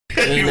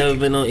You ain't never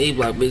been on E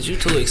Block, bitch. You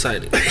too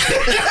excited.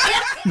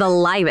 The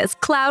livest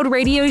cloud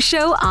radio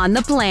show on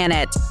the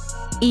planet.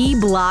 E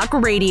Block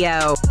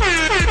Radio.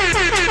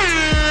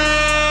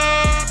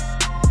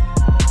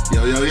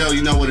 Yo,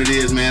 you know what it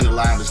is, man. The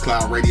livest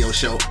cloud radio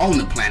show on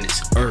the planet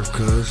Earth,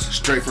 cuz.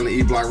 Straight from the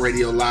E Block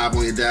Radio live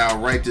on your dial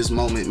right this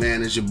moment,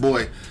 man. It's your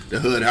boy, the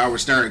Hood Howard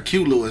Stern,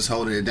 Q Lewis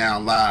holding it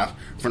down live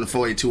from the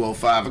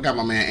 48205. I got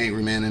my man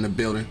Angry Man in the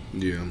building.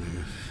 Yeah,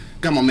 man.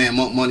 Got my man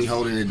Monk Money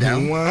holding it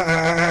down.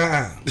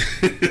 Wow.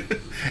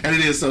 And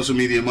it is Social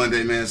Media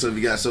Monday, man. So if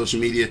you got social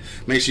media,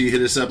 make sure you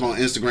hit us up on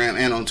Instagram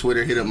and on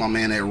Twitter. Hit up my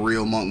man at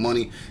Real Monk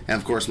Money. And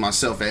of course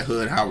myself at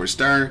Hood Howard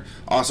Stern.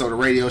 Also the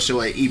radio show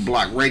at E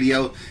Block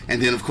Radio.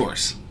 And then of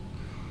course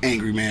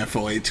Angry Man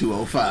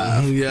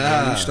 48205.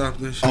 Yeah. Stop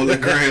this shit. On the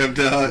gram,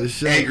 dog.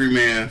 Angry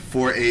Man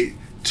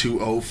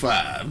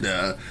 48205,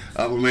 dog.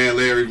 My man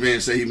Larry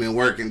Vince said he been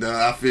working, dog.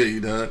 I feel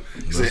you, dog.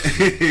 He said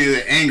he's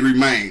an angry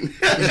man.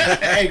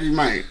 Angry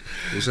man.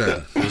 What's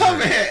that? My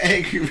man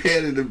Angry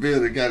Man in the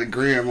building got a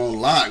gram on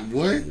lock,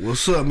 boy.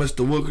 What's up,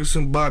 Mr.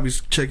 Wilkerson?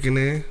 Bobby's checking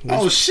in.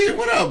 Oh shit,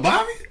 what up,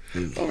 Bobby?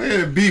 Oh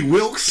man, B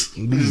Wilkes.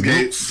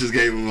 Just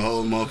gave him a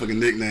whole motherfucking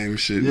nickname and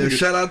shit. Yeah,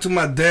 shout out to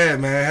my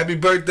dad, man. Happy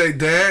birthday,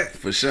 Dad.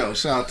 For sure.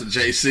 Shout out to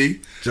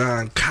JC.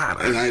 John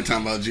Cotter. And I ain't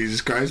talking about Jesus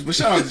Christ, but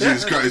shout out to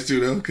Jesus Christ too,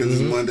 though, because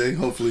it's Monday.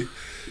 Hopefully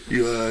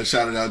you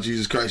shouted out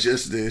Jesus Christ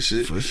yesterday and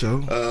shit. For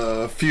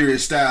sure.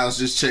 Furious Styles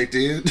just checked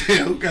in.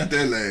 Damn, who got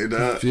that name,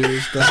 dog?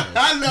 Furious Styles.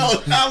 I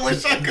know. I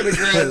wish I could have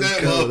grabbed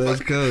that motherfucker.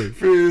 That's cool.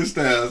 Furious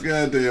Styles.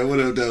 Goddamn. What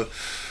up, though?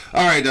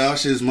 All right, dog.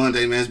 Shit's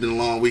Monday, man. It's been a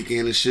long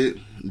weekend and shit.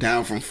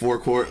 Down from four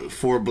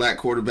black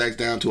quarterbacks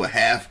down to a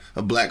half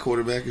a black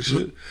quarterback and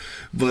shit.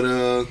 But,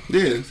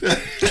 yeah.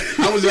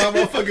 How was y'all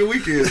motherfucking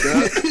weekend,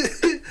 dog?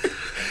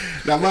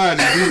 Now, mind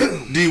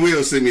you, D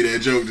Will sent me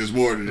that joke this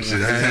morning and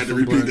shit. I had to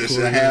repeat that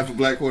shit. A half a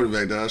black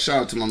quarterback, dog.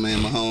 Shout out to my man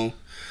Mahomes.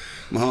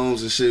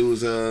 Mahomes and shit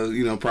was,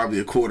 probably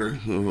a quarter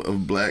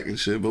of black and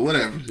shit. But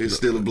whatever. He's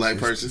still a black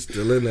person.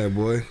 Still in there,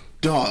 boy.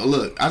 Dog,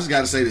 look, I just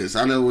got to say this.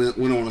 I know we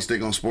don't want to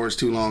stick on sports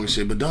too long and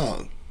shit, but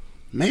dog,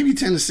 maybe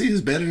Tennessee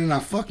is better than I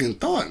fucking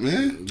thought,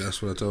 man.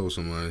 That's what I told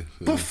somebody.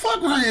 But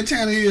fuck Ryan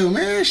Tannehill,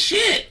 man.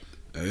 Shit.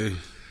 Hey.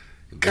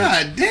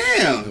 God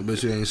damn. I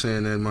bet you ain't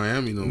saying that in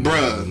Miami no more.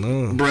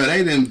 Bruh,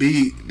 they done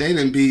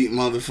beat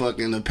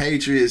motherfucking the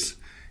Patriots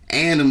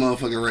and the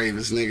motherfucking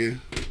Ravens, nigga.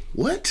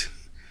 What?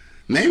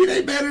 Maybe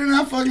they better than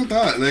I fucking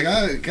thought. Like,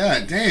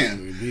 god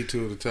damn. We beat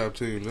two of the top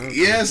teams.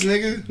 Yes,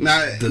 nigga.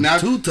 Now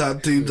two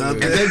top teams out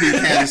there. If they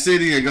beat Kansas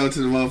City and go to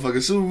the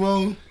motherfucking Super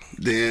Bowl,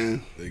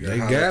 then they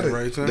got it.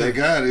 Right time. They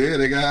got it. Yeah,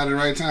 they got it at the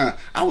right time.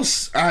 I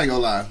ain't gonna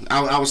lie.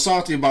 I was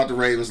salty about the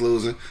Ravens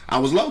losing. I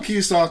was low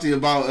key salty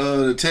about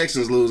the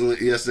Texans losing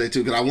yesterday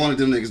too, because I wanted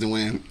them niggas to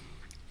win.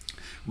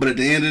 But at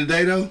the end of the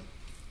day, though,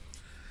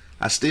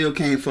 I still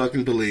can't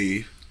fucking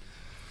believe.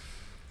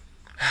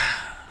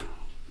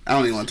 I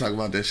don't even want to talk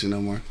about that shit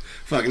no more.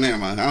 Fucking never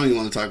mind. I don't even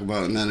want to talk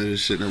about none of this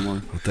shit no more.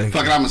 Well, fuck it,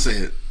 I'm gonna say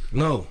it.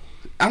 No.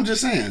 I'm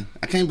just saying.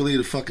 I can't believe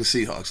the fucking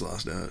Seahawks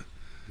lost, dog.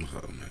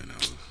 Oh man,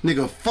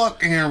 nigga,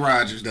 fuck Aaron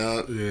Rodgers,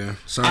 dog. Yeah,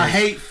 sorry. I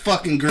hate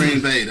fucking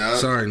Green Bay, dog.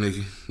 Sorry,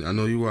 Nikki. I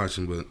know you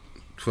watching, but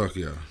fuck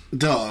y'all.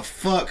 Dog,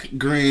 fuck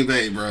Green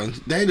Bay, bro.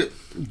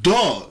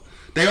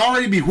 They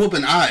already be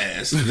whooping our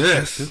ass.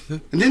 Yes.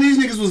 And then these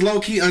niggas was low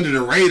key under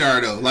the radar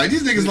though. Like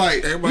these niggas,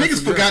 like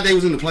niggas forgot they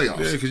was in the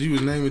playoffs. Yeah, because you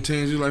was naming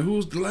teams. You like,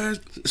 who's the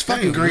last? It's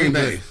fucking Green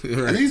Bay.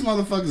 Right. And these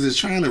motherfuckers is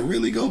trying to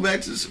really go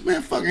back to this,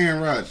 man. Fucking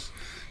Aaron Rodgers.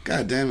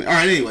 God damn it. All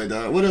right, anyway,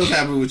 dog. What else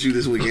happened with you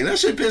this weekend? That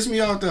shit pissed me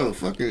off though.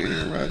 Fucking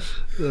Aaron Rodgers.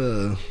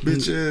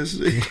 Bitch ass.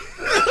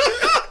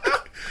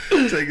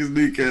 Take his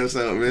kneecaps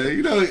out, man.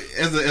 You know,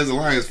 as a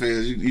Lions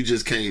fan, you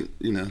just can't,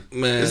 you know.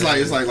 Man, it's like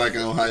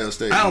in Ohio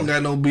State. I don't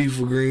got no beef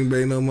with Green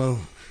Bay no more.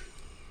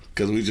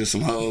 Cause we just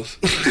some hoes.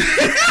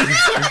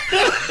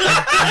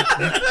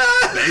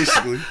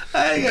 Basically.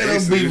 I ain't got no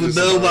beef with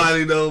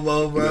nobody no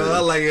more, bro. Yeah. I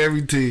like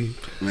every team.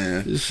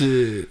 Man.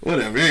 Shit.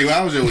 Whatever. Anyway,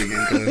 how was your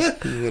weekend, cuz?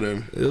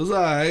 Whatever. It was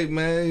alright,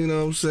 man. You know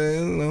what I'm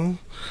saying? You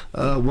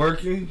know.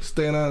 Working,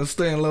 staying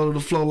low to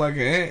the floor like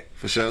an ant.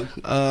 For sure.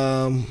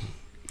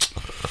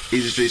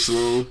 Easy Street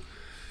Saloon,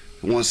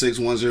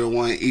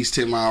 16101 East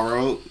 10 Mile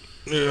Road.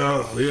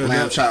 Yeah.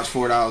 Lamb chops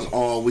 $4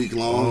 all week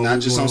long, not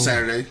just on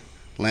Saturday.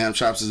 Lamb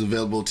chops is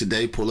available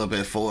today. Pull up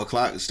at 4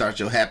 o'clock and start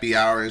your happy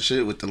hour and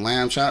shit with the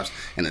lamb chops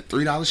and the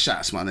 $3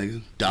 shots, my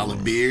nigga. Dollar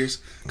beers.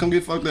 Come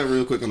get fucked up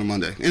real quick on a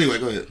Monday. Anyway,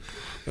 go ahead.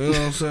 You know what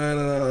I'm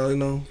saying? You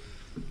know,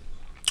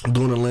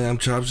 doing the lamb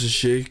chops and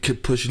shit,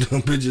 keep pushing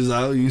them bitches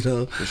out, you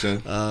know. For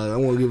sure. I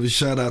want to give a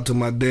shout out to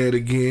my dad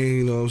again,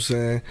 you know what I'm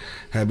saying?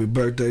 Happy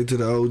birthday to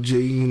the OG,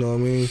 you know what I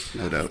mean?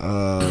 No doubt.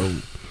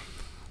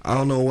 I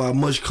don't know why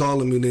much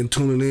calling me then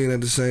tuning in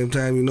at the same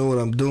time. You know what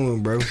I'm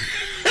doing, bro.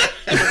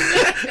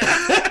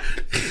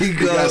 You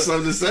got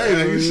something to say,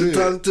 nigga.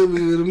 Talk to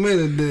me in a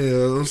minute,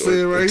 then. I'm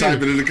saying right type here.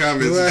 Type it in the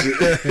comments and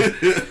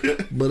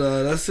shit.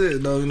 But that's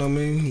it, though. You know what I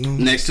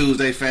mean? Next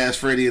Tuesday, Fast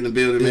Freddy in the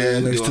building,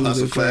 man. Next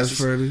Tuesday, Fast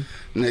Freddy.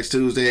 Next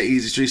Tuesday at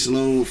Easy Street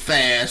Saloon,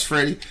 Fast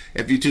Freddy.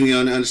 If you too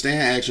young to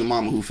understand, ask your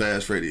mama who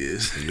Fast Freddy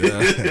is. Yeah,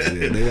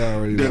 they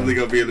already Definitely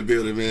know. gonna be in the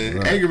building, man.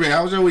 Right. Angry Man,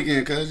 how was your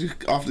weekend, cuz? You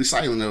awfully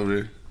silent over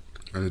there.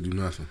 I didn't do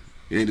nothing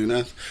You ain't do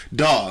nothing?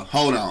 Dog,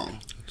 hold on.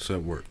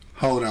 except work.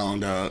 Hold on,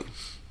 dog.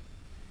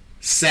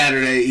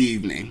 Saturday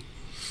evening,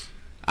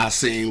 I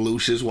seen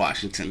Lucius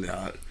Washington,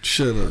 dog.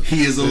 Shut up.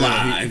 He is We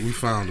alive.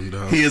 found him,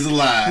 dog. He is You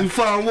alive.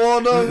 found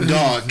Waldo?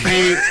 Dog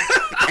came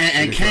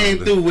and We came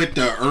found through with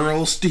the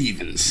Earl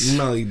Stevens.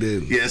 No, he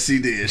didn't. Yes, he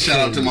did. Shout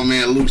out to my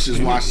man Lucius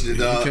Washington,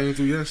 He dog. came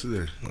through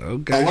yesterday.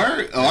 Okay. Oh,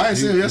 word? Oh, I didn't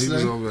see him He yesterday.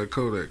 was over at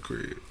Kodak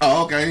crib.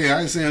 Oh, okay. Yeah, I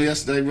didn't see him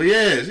yesterday. But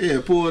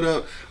yeah, pulled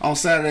up on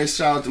Saturday.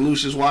 Shout out to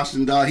Lucius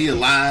Washington, dog. He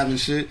alive and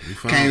shit.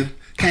 found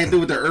Came through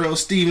with the Earl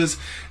Stevens.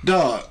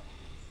 Dog,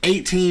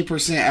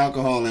 18%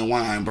 alcohol in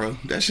wine, bro.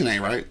 That shit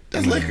ain't right.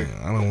 That's liquor.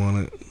 I don't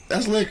want it.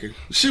 That's liquor.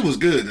 Shit was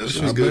good, though.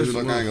 Shit was I good. bet as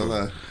fuck, I ain't gonna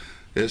lie.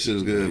 That shit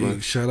was good, man.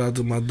 Shout out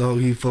to my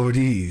dog, he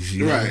 4Ds.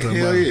 You know what Right. I'm talking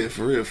Hell about? yeah.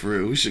 For real, for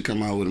real. We should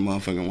come out with a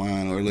motherfucking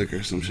wine or liquor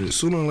or some shit.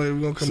 Sooner or later,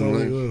 we're going to come Sooner or out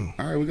later. with it.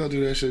 All right, we gonna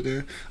do that shit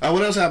then.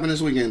 What else happened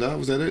this weekend, dog?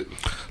 Was that it?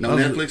 No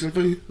Other- Netflixing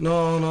for you?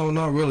 No,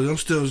 not really. I'm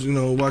still,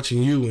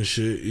 watching you and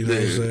shit. You know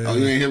what I'm saying? Oh,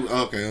 you ain't here?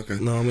 Okay.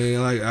 No, I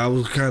mean, like, I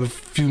was kind of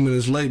a few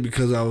minutes late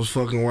because I was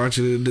fucking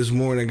watching it this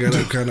morning. Got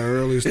up kind of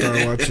early,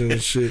 started watching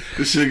and shit.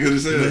 This shit good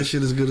as hell. That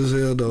shit is good as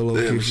hell, though, low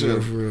Yeah, key, for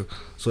sure. for real.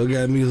 So it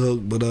got me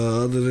hooked. But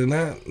other than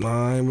that,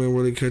 nah, I ain't been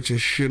really catching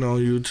shit on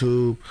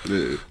YouTube.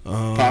 Yeah.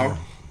 Um, Power.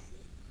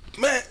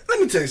 Man, let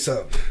me tell you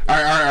something. All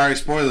right.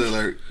 Spoiler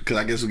alert, because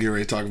I guess we'll get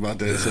ready to talk about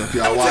that. So if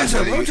y'all Let me tell you watch it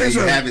something, let me and tell you you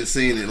something. haven't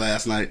seen it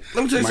last night,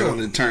 Let me tell you might something.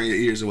 want to turn your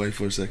ears away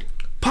for a second.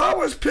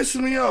 Power's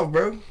pissing me off,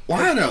 bro.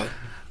 Why though?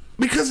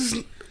 Because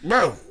it's,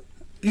 bro,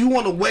 you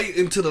want to wait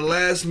until the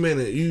last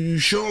minute. You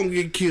show them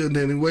get killed,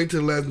 then you wait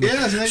till the last minute.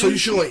 Yes, nigga. So you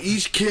showing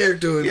each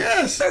character. And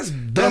Yes. that's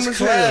dumb That's as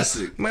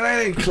classic. hell. Man,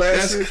 that ain't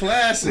classic. That's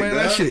classic, Man,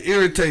 that dog. shit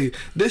irritating.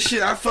 This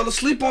shit, I fell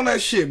asleep on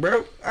that shit,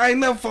 bro. I ain't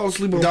never fall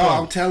asleep on Dog,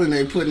 Power. I'm telling you,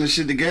 they putting this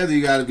shit together.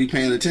 You got to be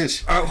paying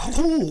attention.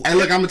 Who? Hey,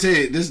 look, I'm gonna tell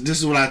you this. This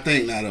is what I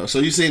think now, though. So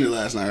you seen it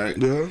last night, right?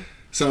 Yeah.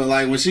 So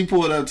like when she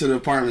pulled up to the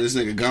apartment, this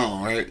nigga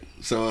gone, right?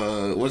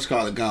 So what's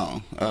called it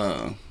gone?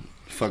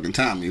 Fucking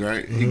Tommy,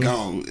 right? He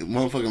gone.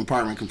 Motherfucking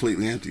apartment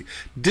completely empty.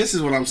 This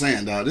is what I'm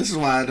saying, dog. This is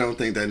why I don't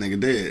think that nigga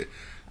dead.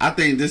 I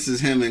think this is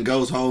him and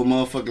Ghost's whole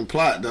motherfucking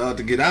plot, dog,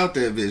 to get out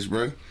that bitch,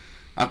 bro.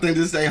 I think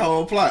this is their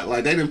whole plot.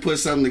 Like they didn't put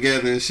something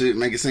together and shit,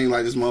 make it seem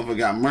like this motherfucker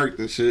got murked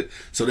and shit,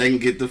 so they can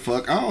get the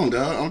fuck on,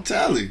 dog. I'm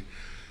telling you,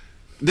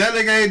 that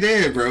nigga ain't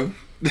dead, bro.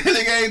 That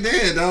nigga ain't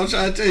dead, dog. I'm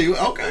trying to tell you.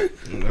 Okay,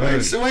 wait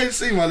and see,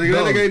 my nigga.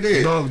 That nigga ain't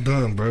dead. Dog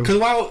done, bro. Cause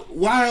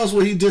why else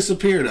would he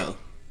disappear though?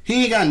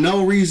 He ain't got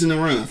no reason to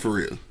run for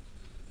real.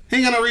 He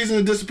ain't got no reason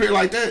to disappear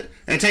like that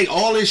and take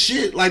all this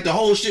shit like the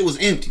whole shit was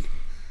empty.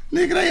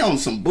 Nigga, they on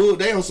some bull.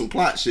 They on some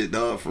plot shit,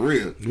 dog. For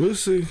real. We'll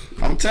see.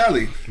 I'm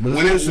telling you.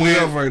 But it's pissing me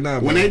off right now,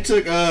 when bro.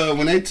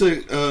 they took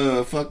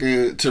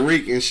fucking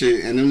Tariq and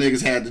shit, and them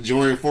niggas had to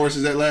join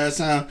forces that last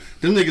time,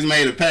 them niggas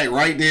made a pact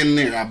right then and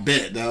there. I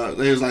bet, dog.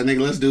 They was like,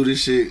 nigga, let's do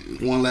this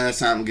shit one last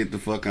time and get the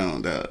fuck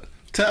on, dog.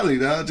 Tell you,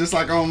 dog. Just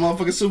like on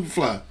motherfucking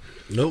Superfly.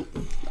 Nope.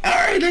 All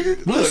right,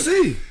 nigga. We'll Look,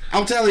 see.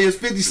 I'm telling you, it's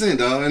 50 Cent,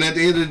 dog. And at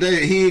the end of the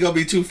day, he ain't gonna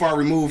be too far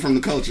removed from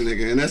the culture,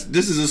 nigga. And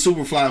this is a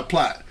Superfly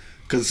plot.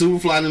 Cause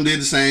Superfly and them did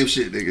the same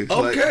shit, nigga.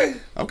 Okay.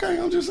 Like, okay,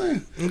 I'm just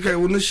saying. Okay,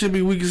 when this shit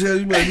be weak as hell,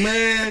 you be like,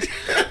 man,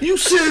 you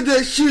said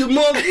that shit,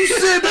 mother. You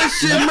said that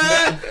shit,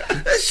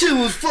 man. That shit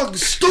was fucking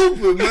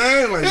stupid,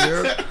 man. Like,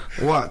 yeah.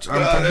 Watch,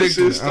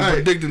 I'm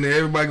predicting that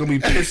everybody gonna be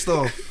pissed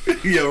off.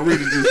 Yo,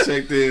 Rita just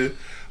checked in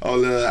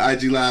on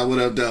IG Live. What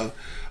up, dog?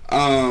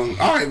 All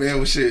right, man.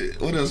 Well, shit.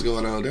 What else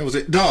going on? That was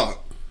it, dog.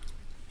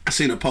 I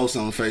seen a post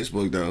on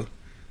Facebook though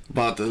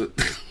about the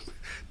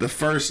the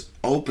first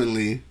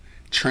openly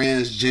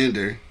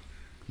transgender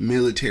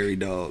military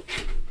dog.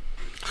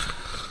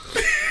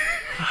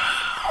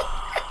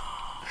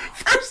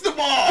 First of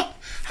all,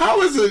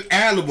 how is an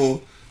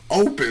animal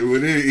open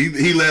when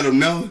he let him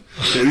know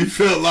that he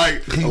felt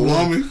like a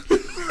woman?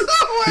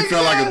 He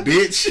felt like a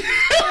bitch.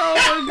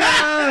 Oh my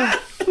god.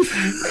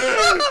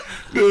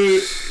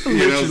 Dude, yeah,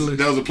 Literally.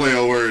 that was a play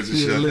on words and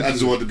Yeah, shit. I literally.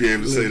 just wanted to be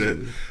able to say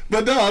that.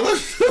 But dog, what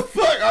the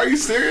fuck? Are you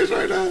serious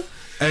right now?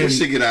 Hey. This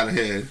shit get out of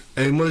hand.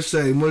 Hey, Mush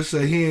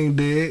say he ain't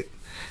dead.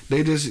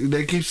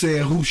 They keep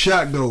saying who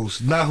shot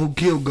Ghost, not who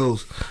killed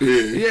Ghost.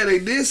 Yeah, they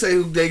did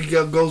say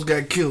Ghost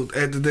got killed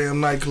at the damn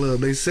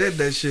nightclub. They said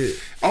that shit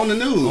On the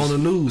news. on the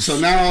news. So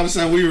now all of a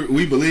sudden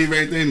we believe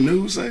everything the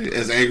news say,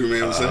 as Angry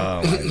Man would say.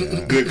 Oh, my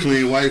God. Good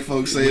clean white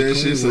folks say Good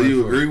that clean shit, so white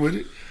you folk. agree with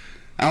it?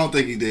 I don't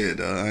think he did,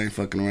 though. I ain't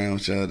fucking around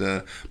with y'all,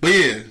 dog. But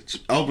yeah,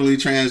 openly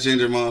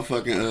transgender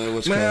motherfucking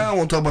what's it Man, I called? don't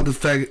want to talk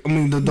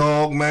about the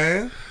dog,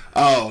 man.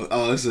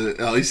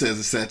 He says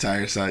a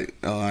satire site.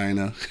 Oh, I ain't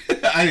know.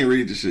 I didn't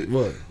read the shit.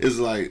 What? It's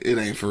like it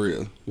ain't for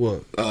real.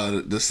 What?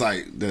 The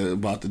site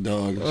about the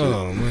dog and shit.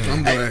 Oh man,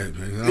 I'm glad,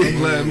 man. I'm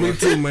glad. Me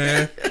too,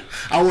 man.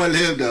 I wasn't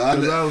him though.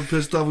 'Cause I was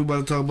pissed off. We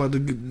about to talk about the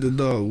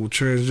dog, with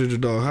transgender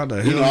dog. How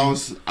the hell? You know, I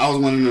was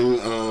one of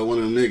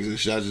them niggas and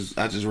shit.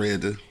 I just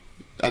read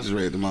I just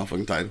read the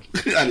motherfucking title.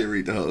 I didn't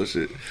read the whole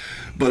shit.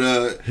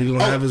 But He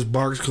gonna have his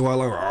barks go out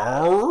like,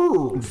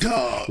 "Arr."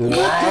 dog. What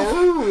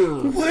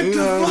the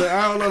know, fuck?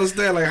 I don't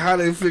understand like how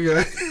they figure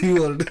out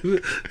you want to do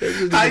it.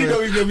 How you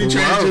know he's gonna be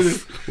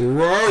transgender?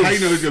 Ruff. How you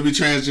know he's gonna be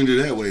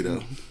transgender that way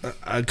though?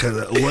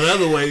 Cause what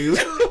other ways?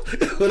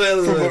 What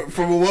other way?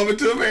 From a woman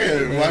to a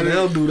man. Why They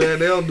don't do that.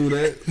 They don't do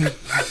that.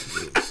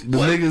 The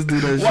niggas do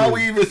that Why shit.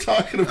 we even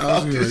talking I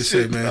about was gonna this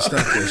say, shit, man, dog?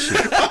 stop that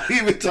shit. Why we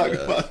even talking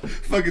about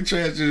fucking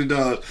transgender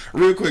dogs?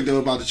 Real quick though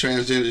about the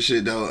transgender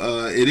shit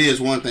though, it is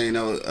one thing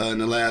though. In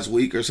the last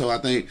week or so, I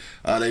think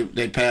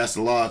they passed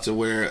a law to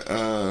where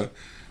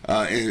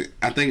and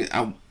I think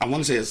I want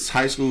to say it's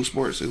high school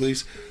sports at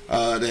least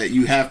that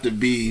you have to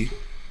be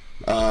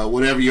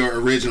whatever your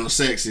original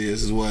sex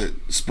is what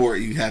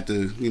sport you have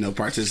to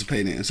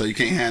participate in. So you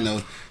can't have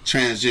no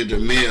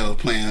transgender male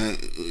playing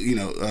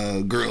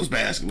girls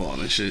basketball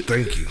and shit.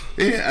 Thank you.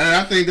 Yeah, and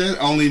I think that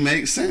only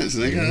makes sense,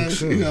 nigga.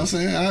 Sure. You know what I'm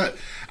saying?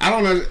 I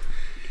don't know.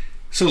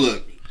 So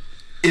look,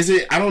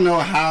 I don't know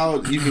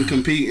how you can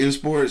compete in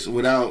sports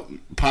without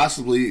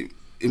possibly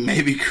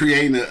maybe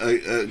creating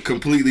a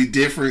completely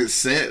different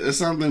set or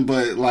something,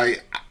 but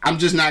like I'm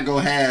just not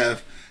gonna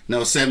have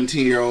no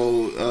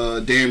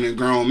 17-year-old damn near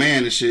grown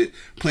man and shit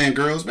playing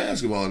girls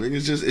basketball.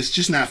 Nigga. It's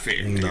just not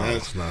fair. No, nigga.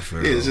 it's not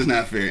fair. Yeah, it's just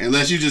not fair.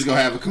 Unless you just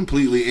gonna have a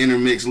completely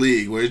intermixed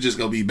league where it's just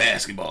gonna be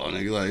basketball,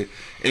 nigga. Like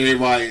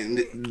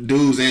everybody,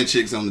 dudes and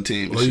chicks on the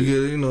team. And Or shit.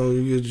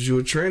 you get you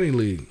a training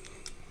league.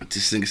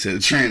 This nigga said a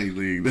tranny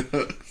league.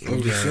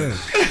 I'm just saying.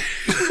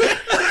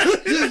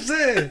 Just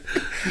saying.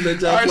 Let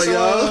y'all All right, play so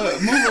y'all.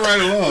 moving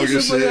right along and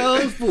Just play shit.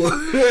 y'all sport.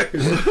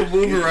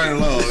 Moving right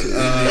along.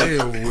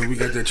 Yeah, when we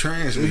got that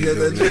trans. We got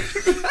that.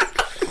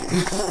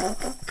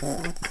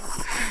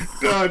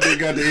 God, they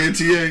got the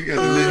NTA. Got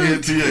the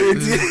NTA.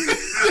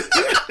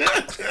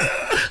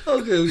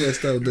 Okay, we gotta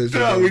stop that.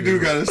 No, we do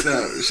gotta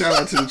stop. Shout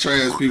out to the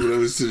trans people that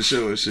listen to the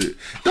show and shit.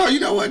 No, you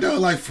know what though?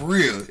 Like for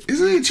real, is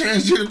there any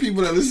transgender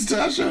people that listen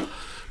to our show?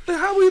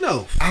 How we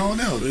know? I don't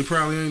know. They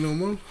probably ain't no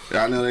more.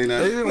 I know they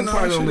not. They Well, no,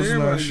 probably shit, don't listen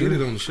to our everybody shit.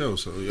 get it on the show,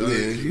 so y'all,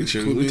 Yeah, you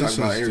true. put We me talk in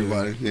about sense, too.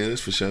 everybody. Yeah,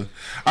 that's for sure.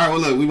 All right, well,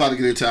 look, we about to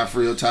get into our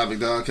real topic,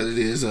 dog, because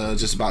it is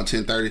just about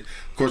 10:30.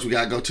 Of course, we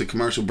got to go to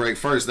commercial break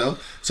first, though.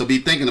 So be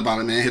thinking about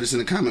it, man. Hit us in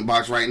the comment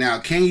box right now.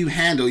 Can you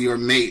handle your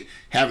mate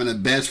having a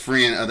best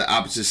friend of the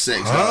opposite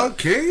sex? Dog?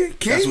 Can you?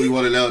 That's what we you?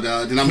 want to know,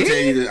 dog. Then I'm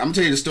gonna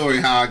tell you the story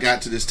how I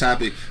got to this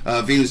topic.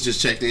 Venus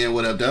just checked in.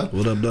 What up, though?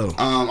 What up, though?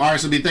 All right,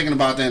 so be thinking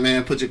about that,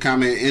 man. Put your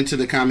comment into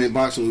the comment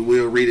box, and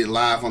we will read it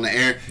live on the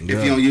air. Yeah.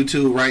 If you're on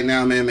YouTube right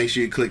now, man, make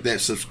sure you click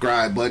that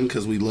subscribe button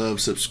because we love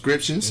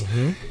subscriptions.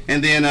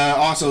 And then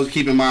also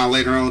keep in mind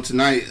later on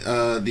tonight,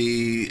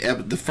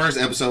 the first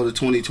episode of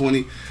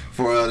 2020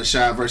 for the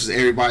Shy versus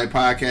Everybody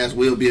podcast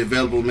will be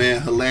available,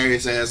 man.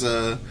 Hilarious as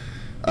a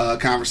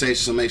conversation,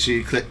 so make sure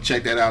you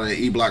check that out at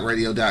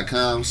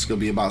eblockradio.com. It's gonna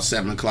be about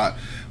 7 o'clock.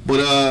 But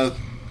all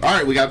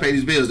right, we gotta pay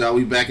these bills, dog.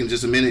 We back in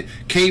just a minute.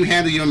 Can you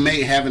handle your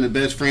mate having a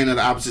best friend of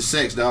the opposite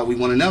sex, dog? We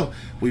want to know.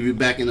 We be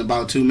back in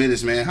about 2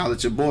 minutes, man. Holla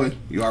at your boy.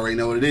 You already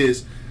know what it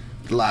is.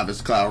 The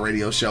Livest Cloud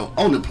Radio Show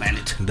on the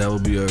planet. That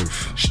would be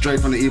Earth. Straight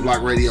from the E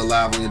Block Radio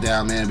live on your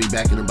dial, man. Be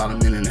back in about a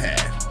minute and a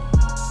half.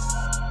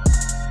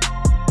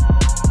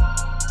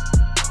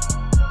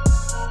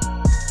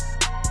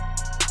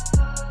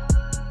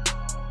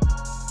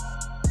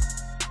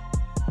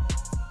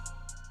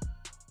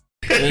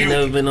 You ain't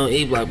never been on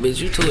E Block, bitch.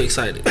 You too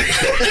excited.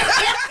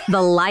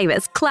 The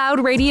livest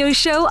cloud radio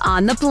show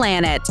on the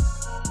planet.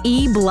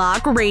 E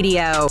Block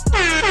Radio.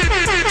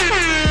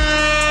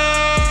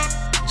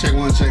 Check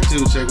one, check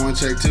two, check one,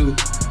 check two.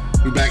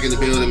 We back in the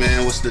building,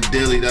 man. What's the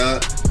dilly,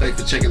 dog?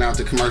 Thanks for checking out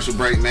the commercial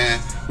break, man.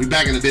 We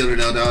back in the building,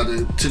 though,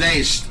 dog.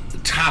 Today's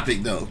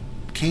topic, though.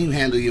 Can you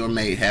handle your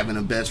mate having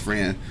a best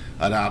friend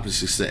of the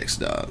opposite sex,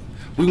 dog?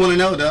 We want to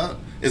know, dog.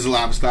 It's the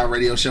Livest Cloud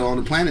Radio Show on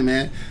the planet,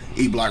 man.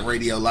 E Block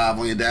Radio live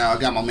on your dial. I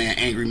got my man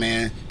Angry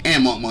Man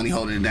and Monk Money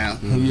holding it down.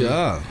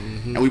 Yeah.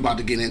 And we about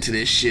to get into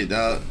this shit,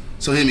 dog.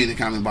 So hit me in the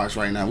comment box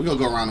right now. We're going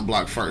to go around the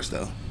block first,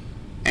 though.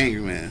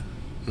 Angry Man.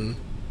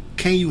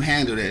 Can you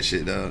handle that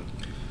shit, dog?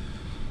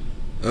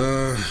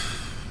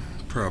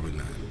 Probably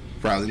not.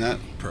 Probably not.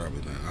 Probably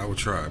not. I would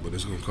try, but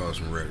it's gonna cause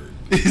some rhetoric.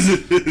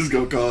 It's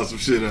gonna cause some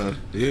shit up.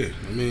 Yeah,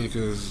 I mean,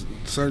 because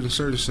certain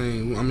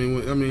things. I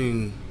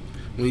mean,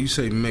 when you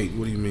say mate,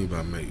 what do you mean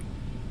by mate?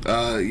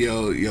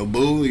 Your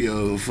boo,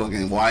 your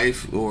fucking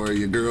wife, or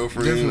your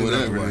girlfriend, Definitely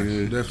whatever. not the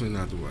nigga. wife. Definitely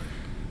not the wife.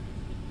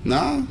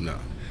 No. No.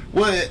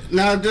 What?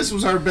 Now this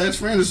was her best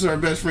friend. This is her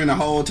best friend the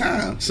whole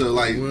time. So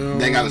like, Well,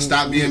 they gotta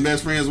stop being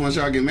best friends once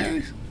y'all get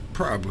married.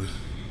 Probably.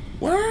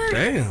 Word.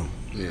 Damn.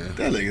 Yeah.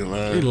 That nigga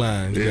lying. He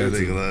lying. Yeah, Got that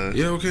to. nigga lying.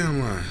 Yeah, okay, I'm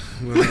lying.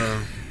 But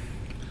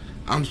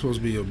I'm supposed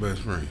to be your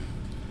best friend.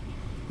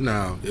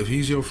 Now, if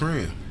he's your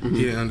friend,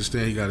 he'll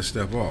understand he got to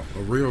step off. A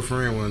real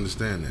friend will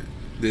understand that.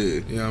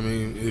 Yeah. You know what I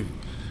mean?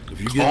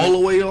 If you get All the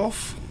way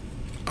off?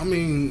 I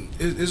mean,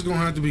 it's gonna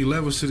have to be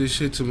levels to this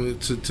shit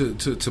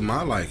to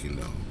my liking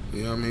though.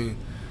 You know what I mean?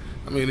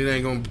 It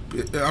ain't gonna.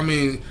 I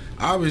mean,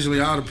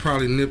 obviously, I'd have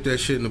probably nipped that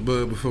shit in the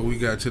bud before we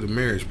got to the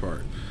marriage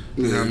part.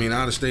 You know what I mean?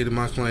 I'd have stated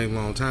my claim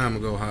a long time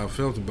ago how I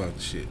felt about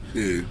the shit.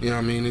 Yeah. You know what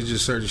I mean? It's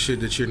just certain shit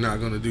that you're not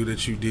going to do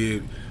that you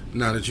did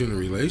now that you're in a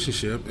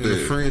relationship. And a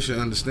friend should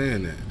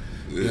understand that.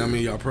 You know what I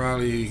mean? Y'all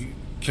probably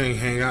can't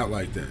hang out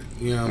like that.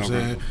 You know what I'm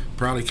saying?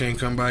 Probably can't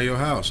come by your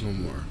house no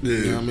more. Yeah.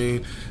 You know what I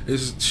mean?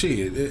 It's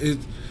shit.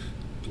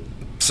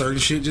 Certain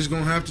shit just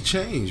gonna have to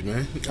change,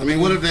 man. I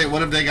mean, what if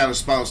they got a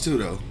spouse too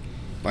though?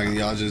 Like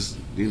y'all just,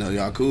 you know,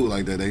 y'all cool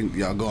like that.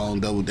 Y'all go on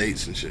double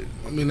dates and shit.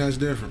 I mean, that's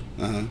different.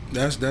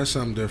 That's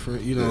something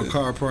different. You know, a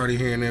car party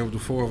here and there with the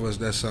four of us,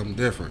 that's something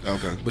different.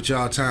 Okay. But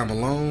y'all time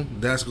alone,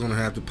 that's gonna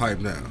have to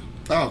pipe down.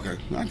 Oh,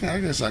 okay. I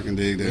guess I can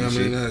dig that. You know what I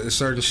shit. mean? It's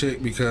certain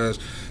shit because,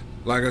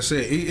 like I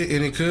said,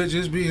 and it could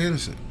just be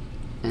innocent.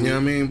 You know what I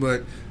mean?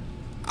 But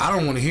I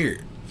don't want to hear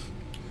it.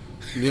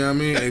 You know what I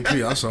mean? Hey,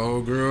 P, I saw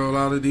a girl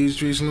out of these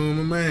streets, my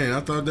man. I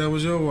thought that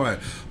was your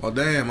wife. Oh,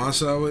 damn, I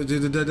saw it,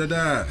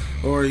 da-da-da-da-da.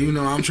 Or, you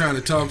know, I'm trying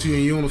to talk to you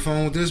and you on the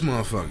phone with this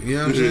motherfucker. You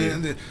know what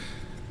I'm saying?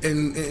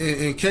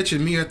 And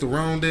catching me at the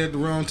wrong day at the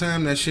wrong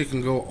time, that shit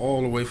can go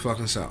all the way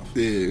fucking south.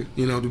 Yeah.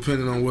 You know,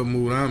 depending on what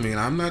mood I'm in.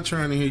 I'm not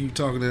trying to hear you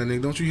talking to that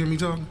nigga. Don't you hear me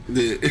talking?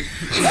 Yeah.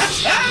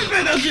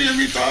 Don't you hear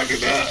me talking,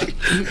 dog?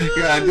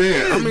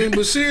 Goddamn. I mean,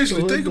 but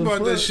seriously, think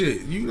about that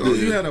shit. You know,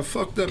 you had a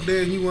fucked up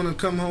day and you want to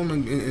come home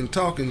and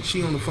talk and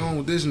she on the phone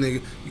with this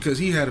nigga because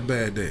he had a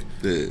bad day.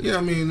 Yeah. You know what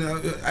I mean?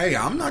 Hey,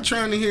 I'm not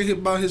trying to hear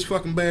about his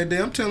fucking bad day.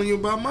 I'm telling you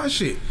about my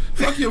shit.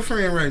 Fuck your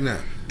friend right now.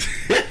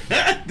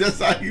 That's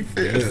how you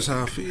feel. That's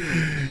how I feel.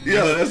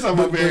 Yeah, that's how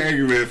my man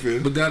Angry Man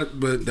feel. But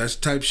that's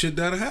the type of shit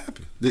that'll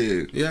happen.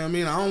 Yeah. Yeah, I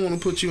mean, I don't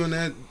want to put you in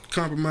that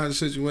compromising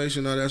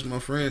situation. Oh, that's my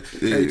friend.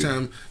 Yeah. Every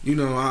time, you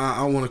know,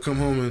 I want to come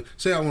home and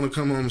say I want to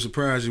come home and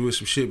surprise you with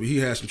some shit, but he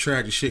has some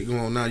tragic shit going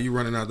on. Now you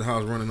running out the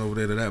house, running over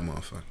there to that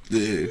motherfucker.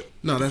 Yeah.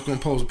 No, that's gonna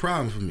pose a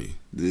problem for me.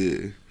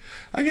 Yeah.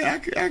 I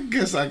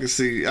guess I can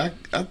see. I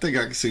think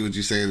I can see what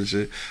you're saying and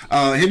shit.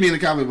 Hit me in the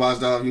comment box,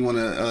 dog, if you want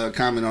to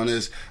comment on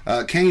this.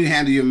 Can you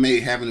handle your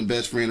mate having a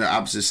best friend of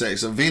opposite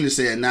sex? So Venus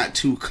said not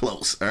too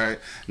close. All right,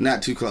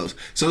 not too close.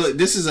 So look,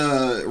 this is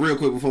real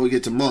quick before we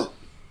get to Monk.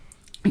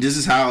 This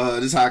is how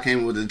I came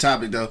up with the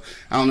topic though.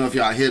 I don't know if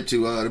y'all hip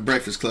to the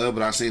Breakfast Club,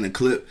 but I seen a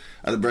clip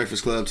of the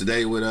Breakfast Club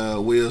today with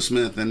Will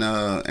Smith and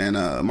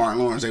Martin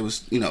Lawrence. They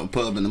was, you know,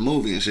 pubbing the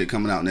movie and shit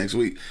coming out next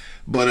week.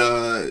 But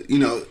you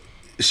know,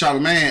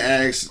 Charlamagne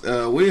asked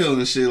Will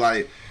and shit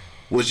like,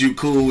 was you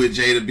cool with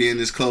Jada being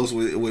this close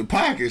with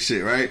Pac and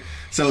shit, right?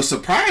 So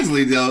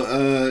surprisingly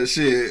though,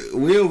 shit,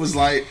 Will was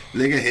like,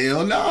 nigga,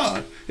 hell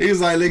no. He was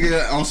like,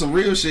 nigga, on some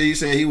real shit, he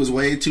said he was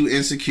way too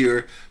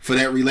insecure for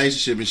that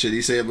relationship and shit.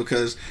 He said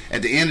because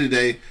at the end of the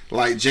day,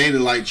 like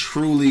Jada, like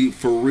truly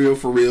for real,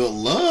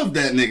 loved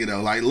that nigga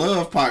though. Like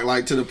loved Pac,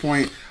 like to the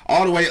point,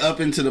 all the way up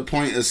into the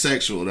point of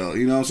sexual though.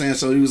 You know what I'm saying?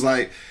 So he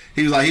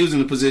was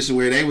in a position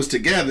where they was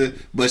together,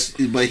 but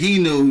he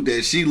knew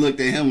that she looked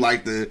at him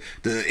like the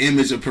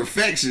image of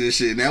perfection and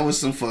shit, and that was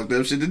some fucked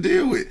up shit to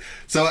deal with.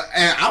 So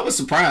and I was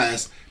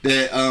surprised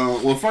that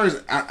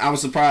first I was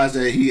surprised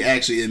that he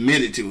actually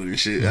admitted to it and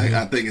shit. Mm-hmm.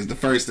 I think it's the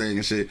first thing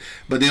and shit.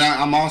 But then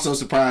I'm also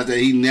surprised that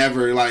he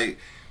never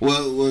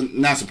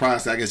not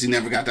surprised. I guess he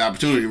never got the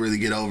opportunity to really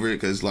get over it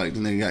because like the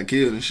nigga got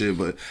killed and shit.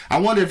 But I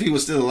wonder if he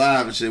was still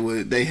alive and shit.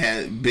 Would they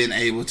had been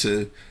able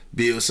to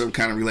build some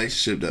kind of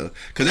relationship though?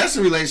 Because that's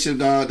a relationship,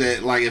 dog,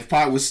 that like if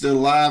Pac was still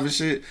alive and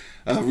shit,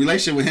 a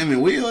relationship with him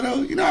and Will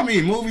though, you know what I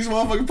mean? Movies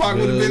motherfucking Pac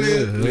would have been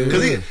in.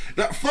 Because he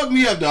fuck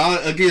me up,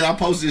 dog. Again, I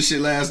posted this shit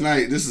last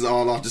night. This is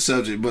all off the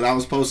subject, but I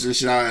was posting this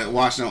shit I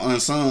watched on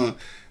Unsung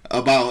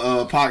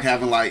about Pac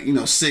having like, you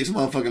know, 6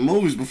 motherfucking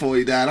movies before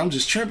he died. I'm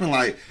just tripping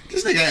like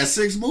this nigga had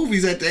 6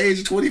 movies at the age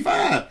of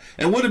 25.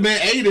 And would have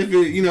been 8 if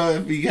it, you know,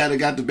 if he had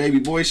got the Baby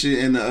Boy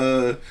shit and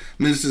the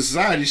Minister of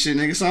Society shit,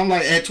 nigga. So I'm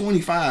like at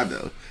 25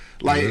 though.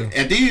 Like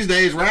at these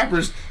days,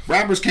 rappers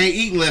can't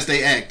eat unless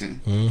they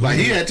acting. Mm-hmm. Like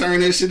he had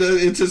turned that shit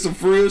into some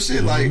for real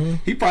shit. Like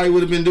he probably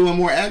would have been doing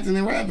more acting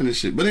than rapping and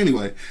shit. But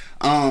anyway,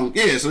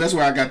 yeah. So that's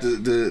where I got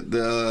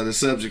the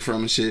subject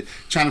from and shit.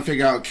 Trying to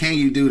figure out, can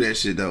you do that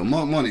shit though?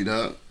 Money,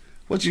 dog.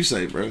 What you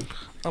say, bro?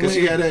 Because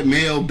you got that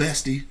male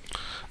bestie.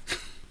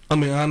 I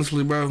mean,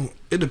 honestly, bro,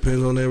 it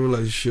depends on that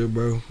relationship,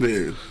 bro.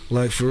 Yeah.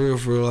 Like for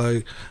real,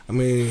 like I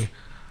mean,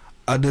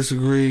 I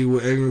disagree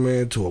with Angry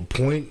Man to a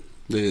point.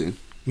 Yeah.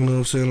 You know what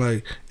I'm saying?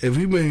 Like, if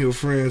he been your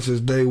friend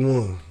since day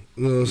one,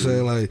 you know what I'm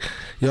saying? Like,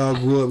 y'all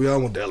grew up, y'all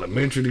went to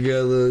elementary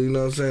together, you know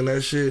what I'm saying?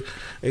 That shit,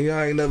 and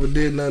y'all ain't never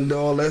did nothing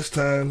all that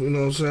time, you know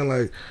what I'm saying?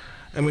 Like,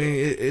 I mean,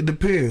 it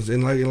depends.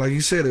 And like he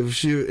said,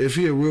 if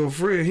he a real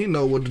friend, he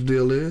know what the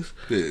deal is.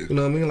 Yeah. You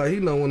know what I mean? Like, he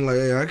know when, like,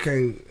 hey, I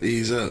can't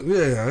ease up.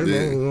 Yeah, I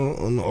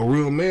know, a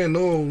real man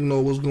know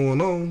what's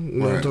going on. You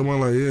know what I'm talking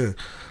about? Like, yeah.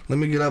 Let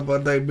me get out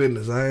about that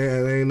business. I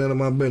ain't none of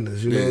my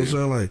business. You know what I'm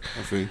saying?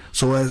 Like,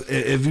 so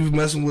if you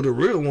messing with a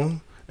real one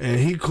and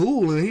he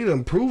cool and he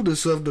done proved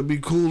himself to be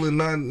cool and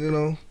not, you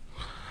know,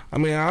 I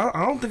mean, I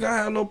don't think I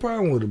have no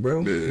problem with it, bro.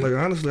 Yeah. Like,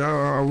 honestly,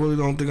 I really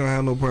don't think I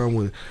have no problem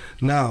with it.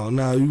 Now,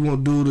 you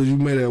want to do that you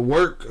met at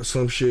work or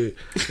some shit,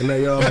 and now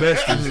y'all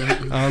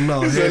besties. I don't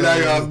know. So now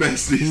y'all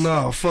besties.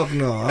 No, fuck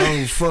no. I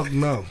don't fuck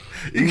no.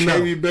 You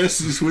can't be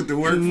besties with the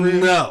work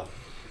friend? No.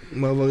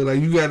 Motherfucker, like,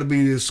 you gotta be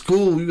in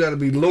school, you gotta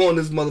be knowing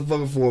this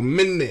motherfucker for a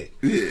minute.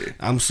 Yeah.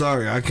 I'm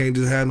sorry, I can't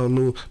just have no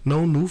new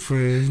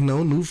friends.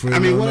 I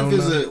mean,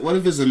 what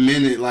if it's a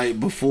minute like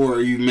before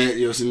you met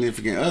your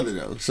significant other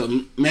though?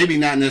 So maybe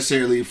not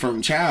necessarily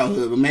from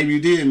childhood, but maybe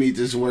you did meet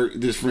this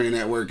friend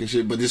at work and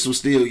shit, but this was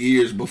still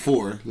years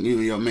before you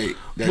and your mate.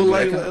 But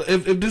like,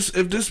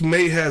 if this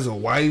mate has a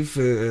wife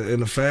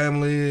and a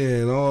family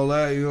and all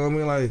that, you know what I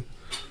mean? Like,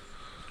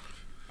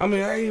 I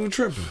ain't even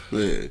tripping.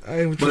 Yeah. I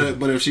ain't even tripping.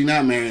 But if she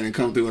not married and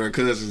come through with her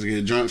cousins and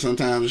get drunk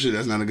sometimes and shit,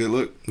 that's not a good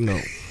look. No.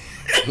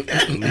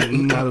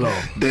 Not at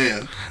all.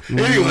 Damn.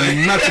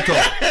 Anyway. Not at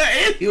all.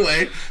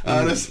 Anyway,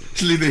 that's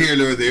neither here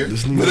nor there.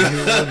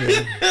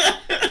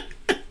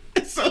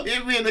 So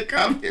hit me in the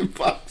comment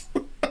box.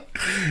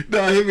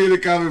 No, hit me in the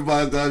comment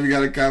box, dog. If you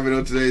got a comment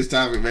on today's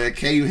topic, man.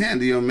 Can you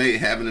handle your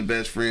mate having a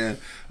best friend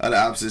of the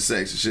opposite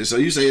sex and shit? So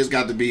you say it's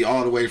got to be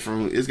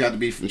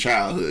from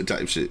childhood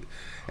type shit.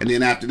 And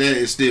then after that,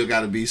 it's still got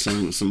to be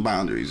some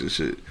boundaries and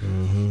shit.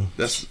 Mm-hmm.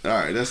 That's all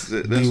right. That's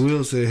He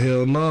will say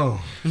hell no.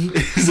 He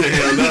said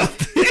hell no.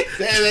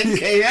 That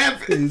can't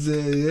happen. He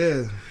said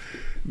yeah.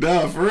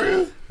 No, for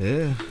real.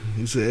 Yeah.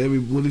 He said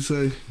what he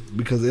say?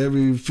 Because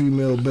every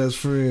female best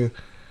friend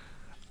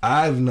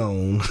I've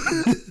known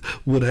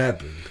would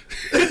happen.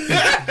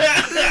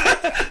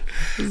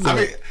 I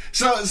mean,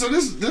 so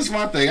this is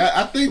my thing.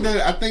 I think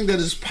that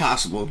it's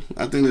possible.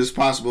 I think that it's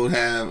possible to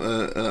have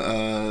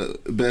a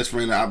best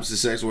friend of the opposite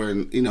sex where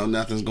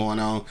nothing's going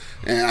on.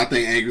 And I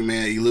think Angry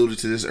Man alluded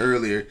to this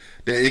earlier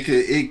that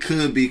it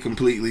could be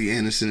completely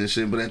innocent and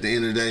shit. But at the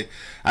end of the day,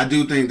 I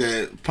do think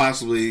that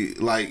possibly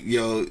like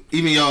even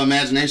your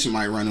imagination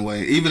might run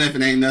away. Even if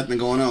it ain't nothing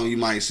going on, you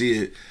might see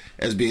it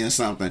as being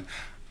something.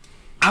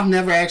 I've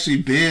never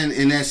actually been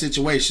in that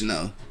situation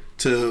though.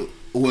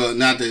 Well,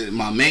 not that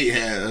my mate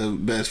had a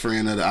best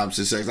friend of the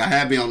opposite sex. I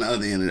have been on the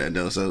other end of that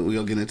though, so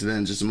we'll get into that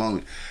in just a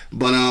moment.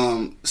 But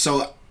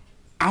so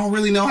I don't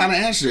really know how to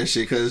answer that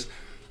shit because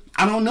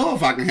I don't know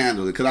if I can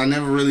handle it because I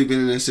never really been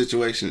in that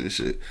situation and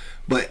shit.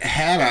 But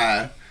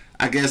had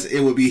I guess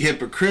it would be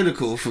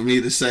hypocritical for me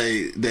to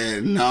say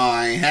that no,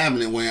 I ain't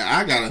having it when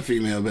I got a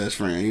female best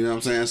friend. You know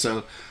what I'm saying?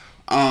 So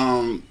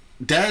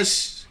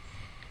that's.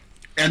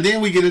 And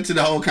then we get into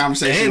the whole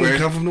conversation and where we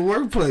come from the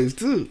workplace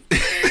too. Hey,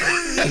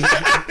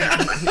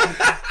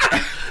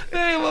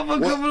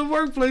 motherfucker, come from the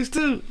workplace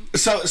too.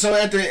 So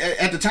at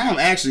the time,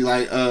 actually,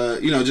 like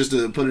just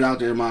to put it out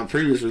there, in my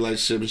previous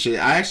relationship and shit,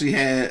 I actually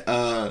had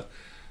I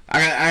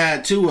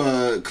had two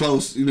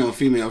close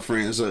female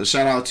friends.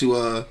 Shout out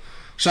to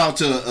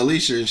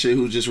Alicia and shit,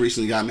 who just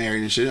recently got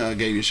married and shit. I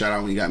gave you a shout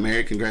out when you got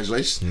married.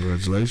 Congratulations.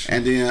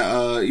 And then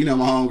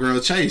my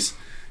homegirl Chase,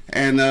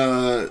 and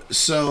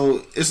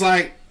so it's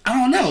like. I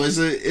don't know.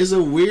 It's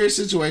a weird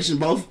situation.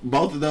 Both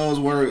of those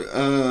were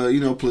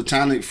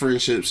platonic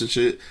friendships and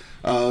shit.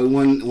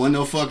 Wasn't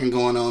no fucking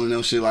going on and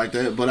no shit like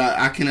that. But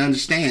I can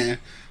understand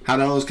how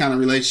those kind of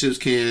relationships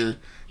can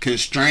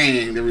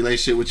constrain the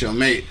relationship with your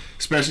mate,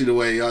 especially the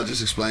way y'all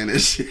just explained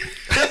this shit.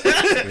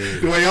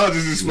 The way y'all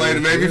just explained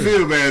it made me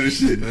feel bad and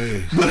shit.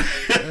 Hey,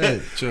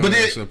 but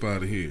ass up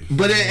out of here.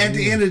 But then at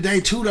the end of the day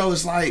too, though,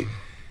 it's like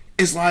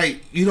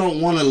you don't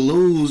want to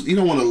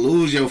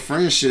lose your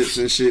friendships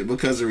and shit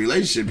because of the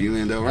relationship you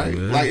in though, right?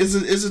 Yeah. Like it's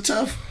a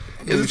tough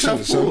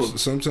pull.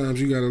 Sometimes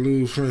you gotta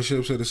lose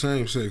friendships of the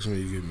same sex when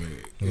you get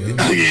married.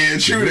 Yeah,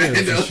 true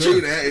that.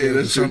 True that. Yeah,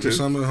 that's true too.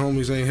 Some of the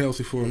homies ain't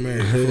healthy for a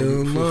marriage. Hell no.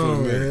 You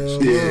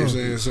know what I'm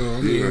saying? So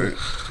I mean, right.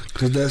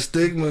 Cause that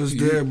stigma is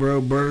there,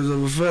 bro. Birds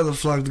of a feather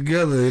flock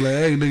together. Like,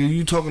 hey, nigga,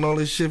 you talking all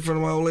this shit in front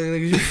of my old lady,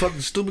 nigga. You fucking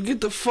stupid. Get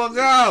the fuck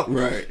out.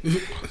 Right.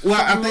 Well,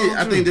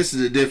 I think this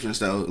is the difference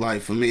though.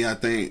 Like for me, I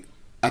think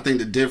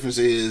the difference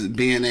is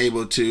being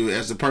able to,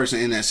 as the person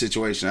in that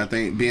situation, I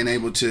think being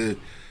able to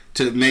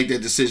make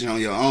that decision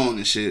on your own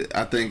and shit,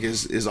 I think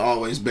is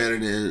always better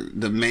than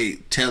the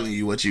mate telling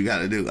you what you got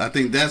to do. I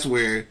think that's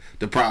where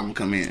the problem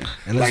come in.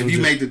 And like if you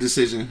make the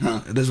decision,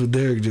 That's what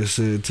Derek just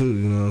said too.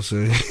 You know what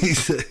I'm saying?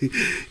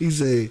 He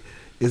said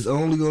it's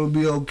only gonna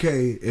be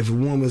okay if a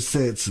woman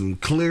sets some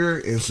clear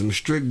and some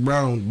strict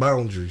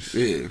boundaries.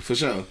 Yeah, for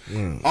sure.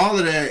 Yeah. All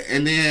of that,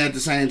 and then at the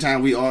same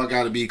time, we all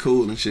got to be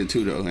cool and shit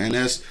too, though. And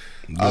that's.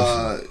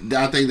 I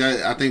think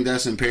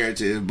that's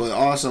imperative, but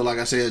also, like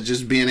I said,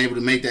 just being able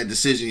to make that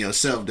decision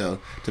yourself, though,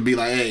 to be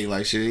like, hey,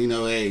 like shit,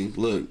 hey,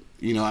 look,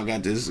 I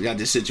got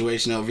this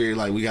situation over here,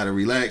 like we gotta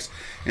relax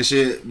and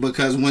shit,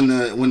 because when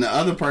the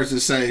other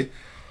person say,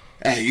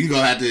 hey,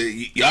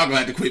 y'all gonna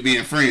have to quit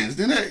being friends,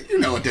 then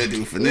that, what that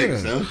do for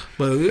niggas, though.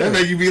 But that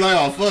make you be like,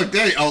 oh fuck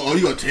that, oh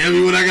you gonna tell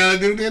me what I gotta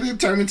do? Then it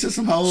turn into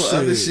some whole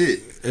other shit.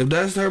 If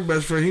that's her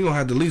best friend, he gonna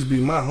have to at least be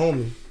my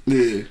homie.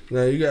 Yeah.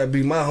 Now you gotta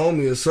be my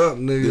homie or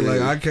something, nigga. Yeah.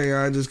 Like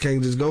I just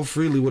can't just go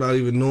freely without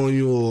even knowing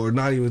you or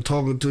not even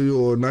talking to you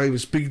or not even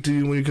speaking to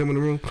you when you come in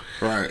the room.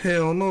 Right.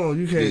 Hell no,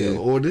 you can't. Yeah.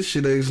 Or this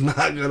shit ain't not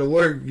gonna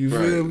work. You feel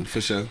me? Right,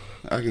 for sure.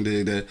 I can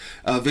dig that.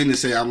 Vinny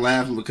say I'm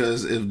laughing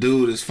because if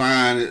dude is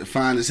fine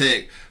as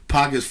heck,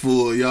 pockets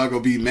full, y'all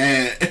gonna be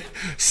mad.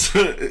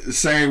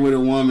 Same with a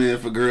woman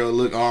if a girl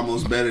look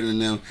almost better than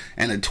them,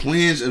 and a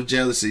twinge of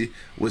jealousy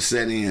would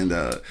set in.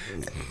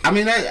 I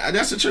mean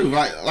that's the truth.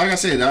 Like I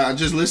said, I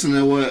just listened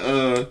to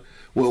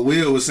what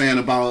Will was saying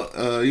about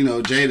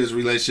Jada's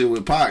relationship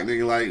with Pac.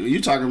 Nigga, like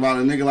you talking about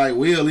a nigga like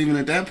Will, even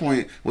at that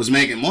point was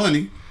making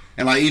money,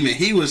 and like even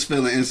he was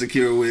feeling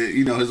insecure with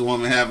his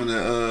woman having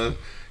a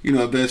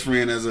best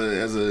friend as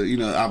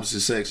a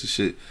opposite sex and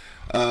shit.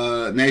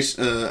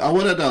 Nation,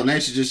 what up though?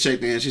 Nation just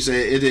checked in. She said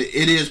it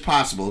is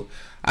possible.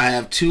 I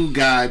have 2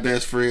 guy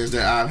best friends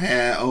that I've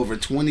had over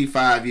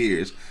 25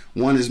 years.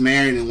 One is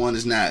married and one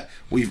is not.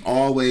 We've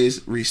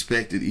always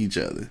respected each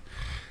other.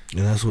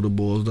 And that's what it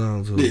boils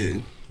down to.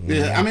 Yeah.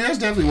 Yeah, I mean that's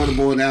definitely what it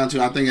boils down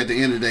to. I think at the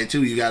end of the day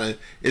too,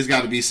 it's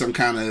got to be some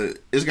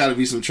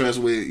trust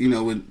with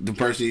with the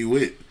person you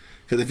with.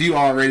 Because if you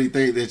already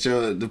think that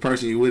the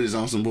person you with is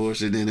on some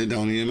bullshit, then it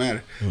don't even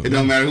matter. It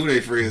don't matter who they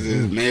friends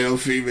is, male,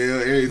 female,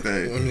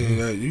 everything. I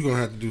mean, you're going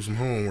to have to do some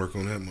homework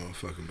on that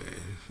motherfucker, man.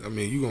 I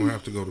mean, you're going to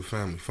have to go to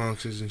family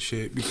functions and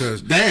shit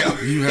because...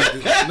 Damn! You have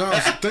to... No,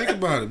 so think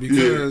about it.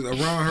 Because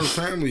around her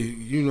family,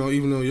 even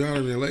though y'all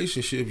in a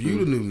relationship,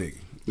 you the new nigga.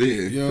 Yeah,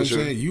 you know what I'm sure.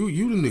 saying? You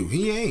the new.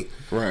 He ain't.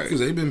 Right. Because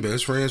they've been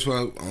best friends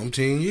for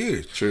 10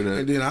 years. True that.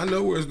 And then I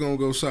know where it's going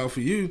to go south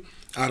for you.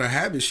 Out of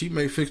habit, she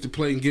may fix the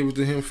plate and give it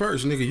to him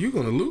first. Nigga, you're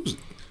going to lose it.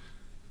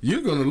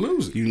 You're gonna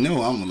lose it. You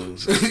know I'm gonna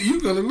lose it.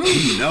 You're gonna lose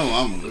it. You know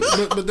I'm gonna lose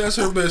it. But that's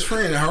her best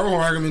friend. Her whole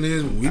argument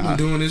is we've been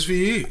doing this for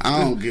years. I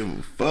don't give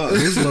a fuck.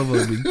 This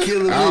motherfucker be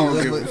killing me. I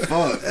don't give a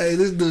fuck. Hey,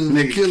 this dude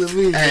be killing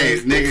me. Hey,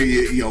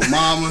 nigga, your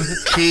mama,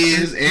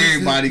 kids,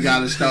 everybody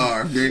gotta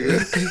starve, nigga.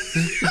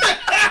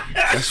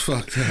 That's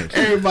fucked up.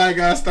 Everybody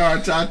gotta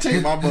starve. I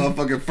take my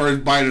motherfucking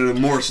first bite of the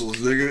morsels,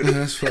 nigga.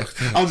 That's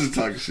fucked up. I'm just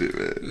talking shit,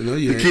 man. No,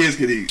 you the ain't. kids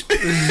can eat.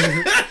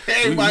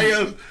 Everybody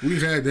else.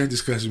 We've had that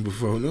discussion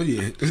before. No,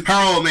 you ain't.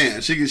 Her old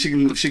man. She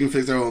can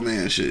fix her old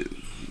man shit.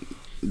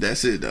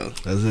 That's it though.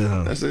 That's it,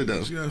 huh? That's it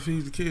though. She gotta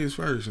feed the kids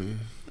first, man.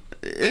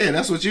 Yeah,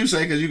 that's what you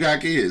say because you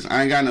got kids.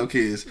 I ain't got no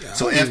kids. Yeah,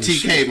 So I don't give a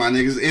FTK, shit. my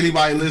niggas.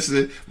 Anybody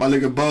listening? My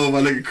nigga Bo,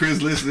 my nigga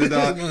Chris listening,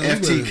 dog.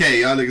 Man,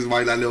 FTK, y'all niggas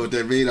might not know what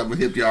that means. I'm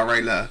gonna hip y'all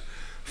right now.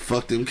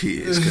 Fuck them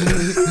kids.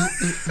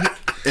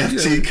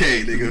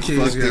 FTK, nigga. Kids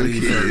Fuck gotta them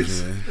eat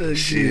kids. first, man.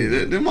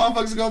 Shit, them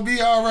motherfuckers gonna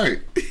be all right.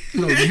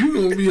 No, you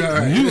gonna be all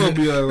right. You gonna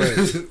be all right.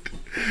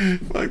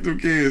 Fuck them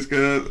kids,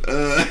 cuz.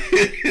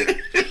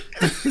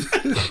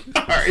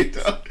 Alright,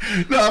 though.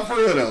 No, for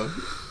real, though.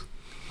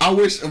 I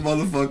wish a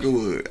motherfucker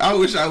would. I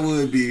wish I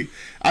would be.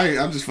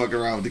 I'm just fucking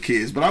around with the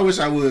kids, but I wish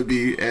I would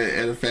be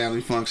at a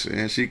family function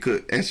and she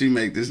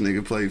make this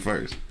nigga play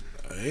first.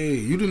 Hey,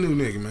 you the new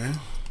nigga, man.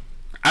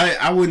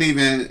 I wouldn't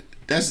even.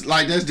 That's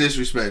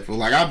disrespectful.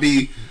 Like if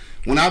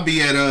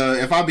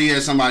I be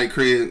at somebody's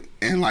crib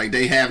and like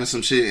they having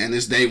some shit and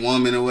it's they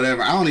woman or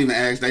whatever, I don't even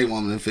ask they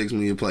woman to fix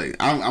me a plate.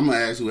 I'm gonna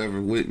ask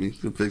whoever with me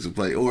to fix a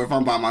plate. Or if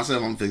I'm by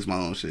myself, I'm gonna fix my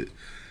own shit.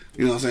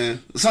 You know what I'm saying?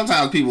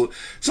 Sometimes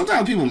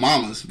people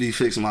mamas be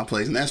fixing my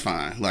place and that's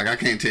fine. Like I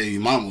can't tell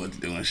you mama what to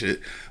do and shit.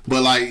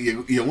 But like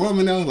your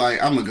woman though,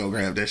 like I'm gonna go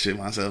grab that shit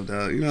myself,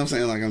 dog. You know what I'm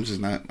saying? Like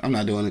I'm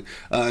not doing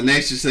it.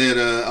 Nature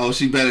said,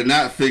 she better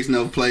not fix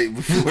no plate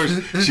before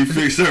she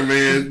fixed her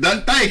man.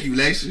 Thank you,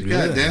 Nature.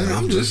 God damn it.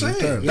 I'm just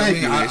saying.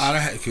 Thank you,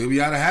 It could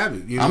be out of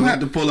habit. You know? I'm gonna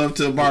have to pull up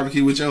to a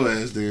barbecue with your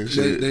ass then.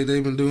 Shit. They've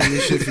been doing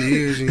this shit for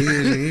years and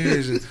years and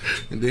years,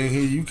 and then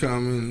here you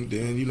come and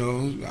then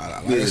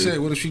I said,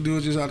 what if she do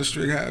it just out of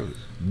strict habit?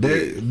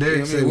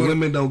 Derek said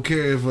women don't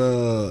care if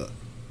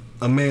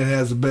a man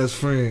has a best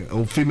friend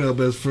or female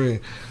best friend.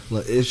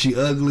 Like if she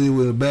ugly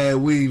with a bad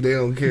weave, they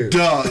don't care.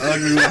 Dog,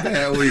 ugly with a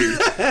bad weave.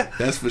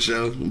 That's for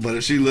sure. But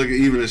if she looking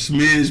even a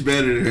smidge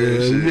better than her,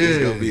 it's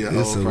gonna be a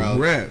whole problem.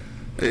 Rap.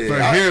 Yeah,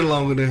 Her hair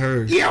longer than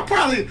hers. Yeah, I'm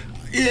probably.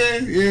 Yeah,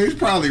 he's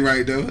probably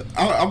right though.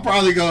 I'm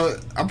probably gonna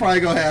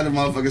have the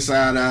motherfucker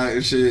side out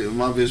and shit.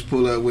 My bitch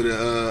pull up with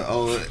a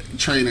old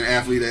trainer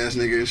athlete ass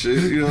nigga and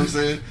shit. You know what I'm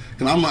saying?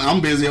 Cause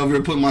I'm busy over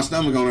here putting my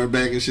stomach on her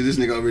back and shit. This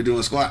nigga over here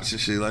doing squats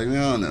and shit. Like,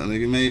 no,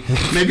 nigga,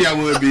 maybe I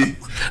would be.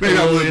 Maybe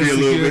I would be a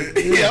little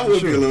bit. Yeah, I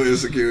would be a little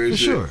insecure and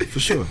shit. For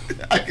sure.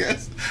 I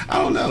guess. I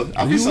don't know.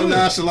 I be so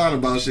nonchalant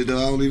about shit though.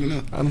 I don't even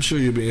know. I'm sure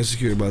you'll be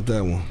insecure about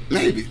that one.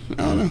 Maybe.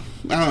 I don't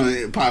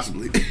know.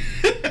 Possibly.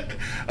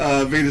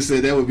 Vita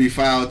said that would be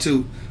foul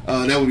too.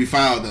 That would be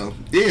foul though.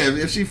 Yeah,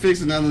 if she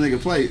fixed another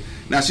nigga plate.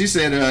 Now she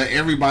said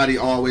everybody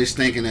always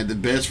thinking that the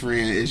best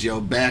friend is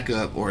your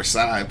backup or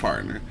side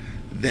partner.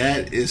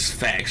 That is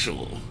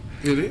factual.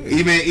 It is.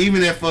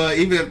 Even if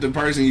the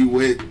person you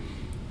with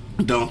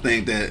don't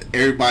think that,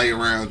 everybody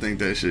around think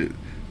that shit.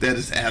 That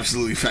is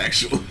absolutely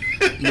factual.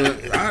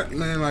 But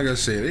like I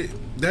said,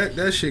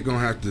 that shit gonna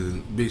have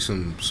to be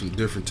some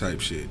different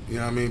type shit. You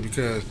know what I mean?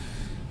 Because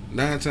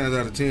 9 times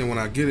out of 10, when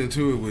I get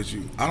into it with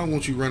you, I don't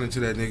want you running to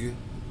that nigga.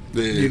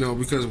 Yeah. You know,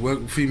 because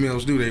what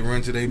females do, they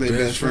run to their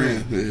best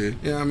friend. Yeah. You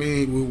know what I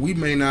mean?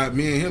 Me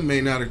and him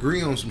may not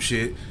agree on some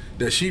shit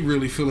that she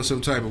really feeling some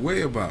type of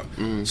way about.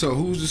 So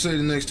who's to say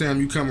the next time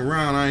you come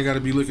around, I ain't got to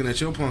be looking at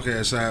your punk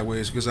ass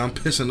sideways because I'm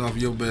pissing off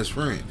your best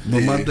friend.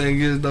 But my thing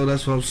is, though,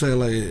 that's what I'm saying.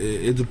 Like,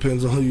 it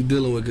depends on who you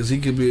dealing with, because he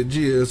could be a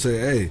G and say,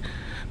 hey,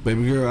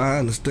 baby girl, I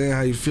understand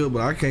how you feel,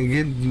 but I can't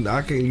get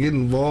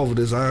involved with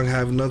this. I don't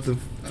have nothing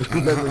for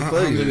you.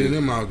 How many of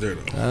them out there,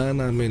 though?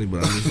 Not many, but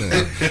I'm just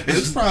saying.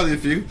 It's probably a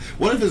few.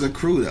 What if it's a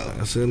crew though?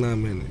 I said not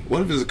many.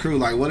 What if it's a crew?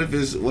 Like, what if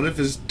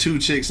it's 2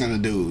 chicks and a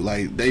dude?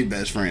 Like, they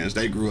best friends.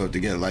 They grew up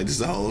together. Like, this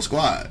is a whole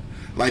squad.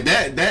 Like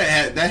that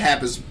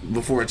happens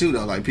before too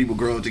though. Like, people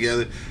grow up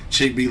together.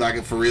 Chick be like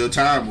a for real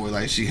tomboy.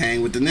 Like, she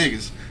hang with the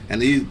niggas, and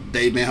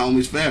they been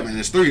homies forever. And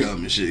there's 3 of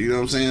them and shit. You know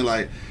what I'm saying?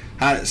 Like.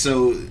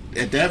 So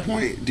at that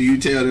point, do you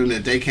tell them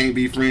that they can't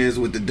be friends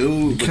with the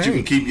dude, but you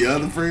can keep your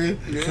other friend?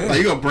 Yeah. Like,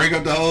 you gonna break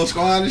up the whole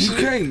squad and You shit?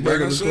 can't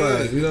break up the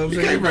squad. You know what I'm You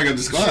saying? can't break up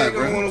the She squad, ain't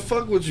gonna bro. want to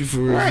fuck with you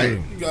for real. Right.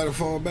 You gotta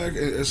fall back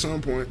at some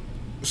point.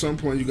 At some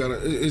point, you gotta.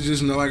 It's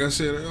just like I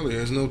said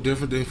earlier. It's no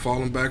different than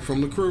falling back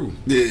from the crew.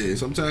 Yeah.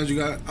 Sometimes you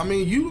got. I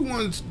mean, you the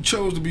one that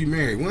chose to be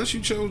married. Once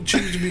you choose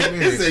to be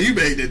married, So you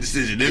made that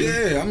decision, didn't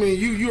you? yeah. I mean,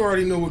 you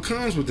already know what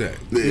comes with that.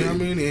 You Yeah. know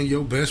what I mean? And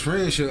your best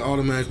friend should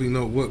automatically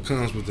know what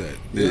comes with that.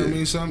 You know what I Yeah.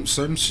 mean?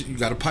 Certain shit, you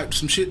gotta pipe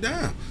some shit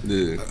down.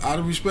 Yeah. Out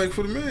of respect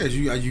for the marriage,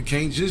 you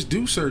can't just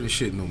do certain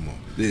shit no more.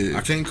 Yeah.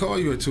 I can't call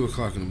you at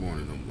 2:00 in the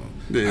morning no more.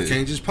 Yeah. I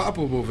can't just pop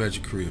up over at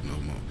your crib no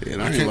more. Yeah,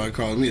 I ain't can't- nobody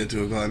calling me at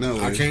 2 o'clock. No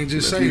way. I can't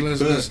just say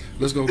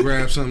let's go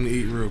grab something to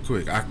eat real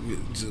quick. A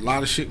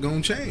lot of shit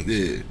gonna change. Yeah.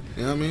 You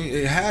know what I mean?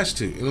 It has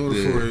to in order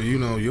Yeah. for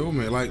your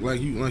man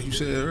like you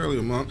said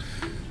earlier, Monk.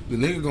 The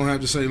nigga gonna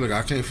have to say, look,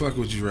 I can't fuck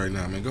with you right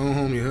now, man. Go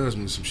home to your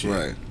husband and some shit.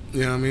 Right.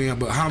 You know what I mean?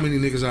 But how many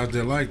niggas out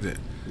there like that?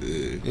 Yeah.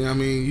 You know what I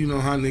mean? You know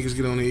how niggas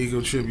get on the ego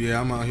trip. Yeah,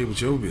 I'm out here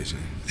with your bitch.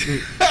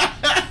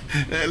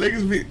 Yeah,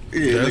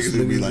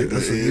 niggas be like that.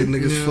 That's a good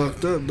niggas Yeah.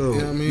 fucked up though. You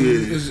know what I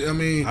mean? Yeah. I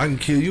mean, I can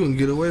kill you and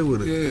get away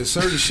with it. yeah,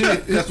 certain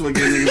shit. That's what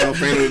get niggas on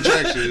fatal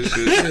attraction and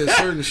shit. Yeah,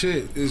 certain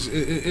shit is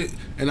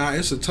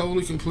it's a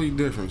totally complete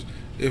difference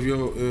if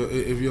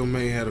your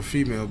man had a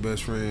female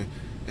best friend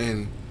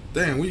and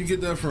damn, where you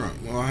get that from?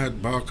 Well, I had to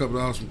borrow a couple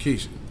dollars from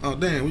Keisha. Oh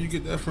damn, where you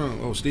get that from?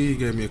 Oh, Steve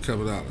gave me a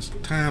couple dollars.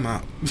 Time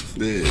out.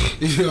 Yeah.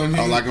 You know what I mean?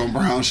 Oh, like on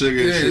brown sugar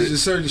and yeah, shit. it's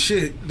just certain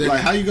shit. That, Like,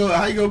 how you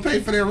go pay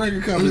for that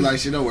record company? Like,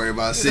 shit, don't worry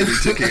about it. Sydney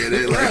took care of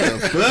that.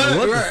 Like, the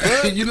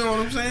fuck? right. You know what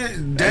I'm saying?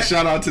 And That,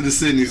 shout out to the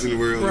Sydneys in the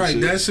world. right,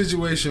 and shit. that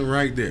situation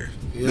right there.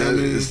 You know what I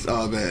mean? It's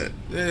all bad.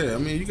 Yeah, I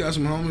mean, you got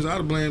some homies. I'd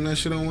have blamed that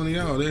shit on one of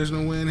y'all. There's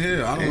no way in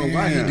hell. I don't know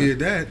why Yeah. he did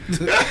that.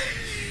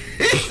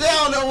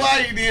 I don't know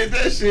why he did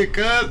that shit,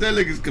 cuz that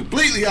nigga's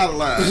completely out of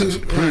line.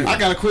 Right. I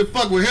gotta quit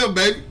fucking with him,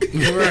 baby.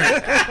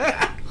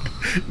 right.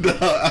 No,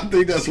 I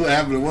think that's what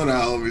happened to one of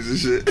our homies and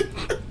shit.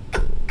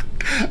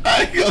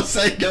 I ain't gonna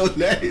say no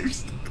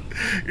names.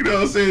 You know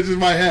what I'm saying? Just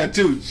might have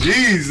 2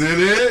 G's in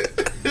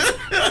it.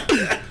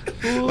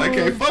 Like,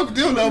 can't fuck with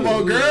them no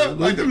more, girl.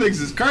 Like, them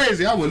niggas is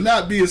crazy. I would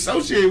not be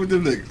associated with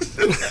them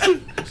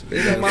niggas.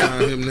 They gotta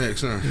find him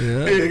next, huh?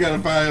 Yeah. Yeah, gotta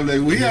find him.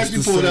 Like, we He actually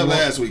used to pulled say up Wal-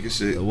 last week and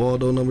shit.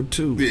 Waldo number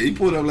 2. Yeah, he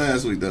pulled up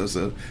last week though,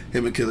 so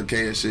him and Killer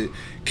K and shit.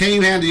 Can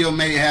you handle your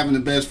mate having the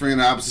best friend of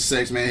the opposite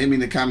sex, man? Hit me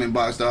in the comment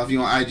box, dog. If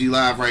you on IG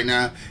Live right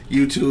now,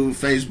 YouTube,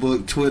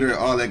 Facebook, Twitter,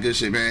 all that good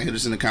shit, man, hit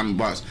us in the comment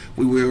box.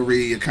 We will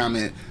read your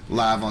comment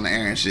live on the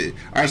air and shit.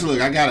 All right, so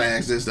look, I gotta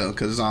ask this though,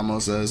 cause it's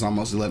almost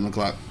 11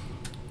 o'clock.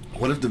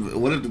 What if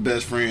the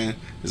best friend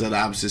is of the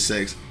opposite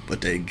sex,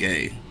 but they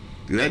gay?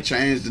 Do that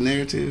change the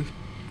narrative?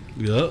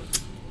 Yup.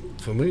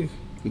 For me,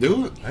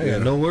 Do it? I ain't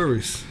got no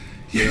worries.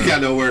 You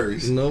got no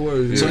worries. No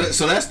worries. So, Yeah.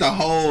 so that's the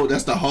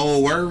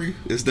whole worry.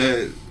 Is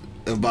that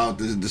about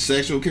the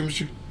sexual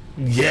chemistry?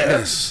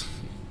 Yes.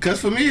 Cause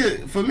for me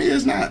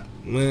it's not.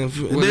 Man,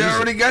 What they is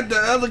already got the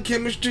other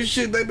chemistry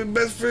shit. They been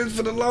best friends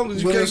for the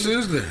longest. You What can't else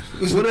is there?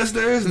 What else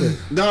there is there?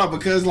 No,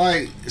 because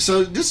like,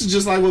 so this is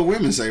just like what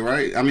women say,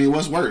 right? I mean,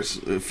 what's worse,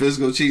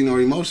 physical cheating or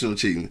emotional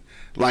cheating?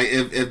 Like,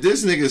 if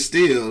this nigga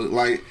still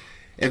like,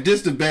 if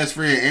this the best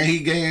friend and he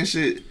gay and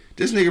shit,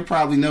 this nigga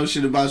probably knows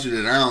shit about you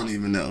that I don't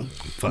even know.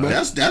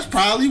 That's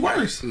probably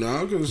worse.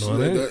 No, because No,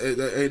 it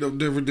that ain't no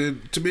different than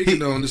Tamika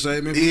doing the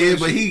same Yeah, information.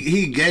 but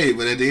he gay,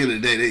 but at the end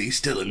of the day, he's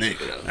still a nigga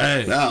though.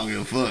 Hey. I don't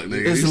give a fuck, nigga.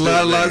 It's He's a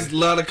still lot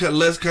nigga. of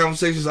less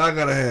conversations I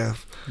gotta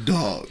have.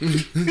 Dog.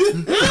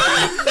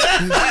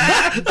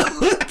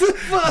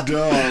 Fuck.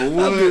 Dog, I'm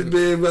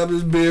what?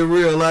 just being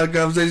real. A lot of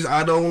conversations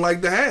I don't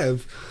like to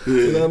have.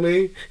 You know what I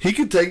mean? He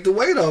could take the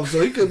weight off,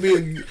 so he could be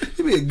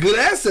a good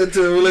asset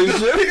to a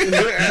relationship.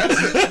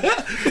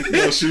 You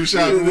know, shoe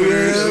shopping with her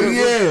and Hell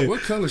shit. yeah.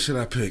 What color should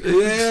I pick?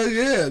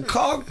 Yeah.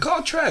 Call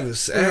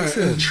Travis. Ask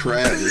him.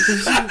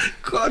 Travis.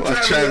 Call Why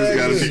Travis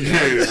gotta be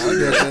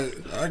gay?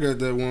 I got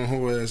that one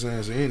whole ass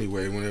answer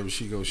anyway. Whenever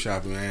she goes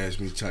shopping and asks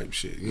me type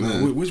shit, you know,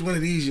 Man. which one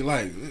of these you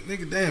like?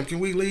 Nigga, damn, can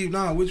we leave?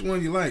 Nah, which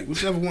one you like?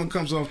 Whichever one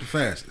comes off the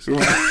fastest.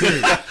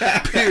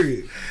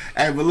 Period.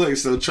 Hey, but look,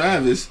 so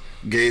Travis,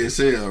 gay as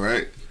hell,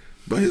 right?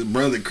 But his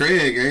brother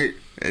Craig ain't.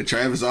 And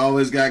Travis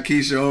always got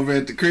Keisha over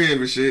at the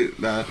crib and shit.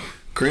 Now,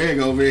 Craig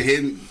over here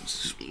hitting,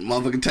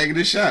 motherfucker taking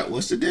a shot.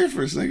 What's the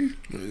difference, nigga?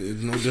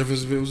 There's no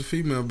difference if it was a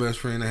female best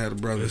friend that had a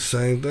brother. The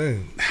same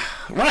thing.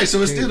 Right, so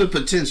it's still the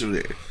potential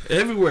there.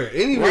 Everywhere,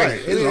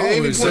 anywhere.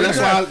 Right. So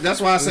that's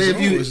why I say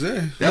if you,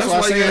 that's why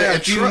I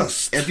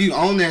say if you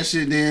own that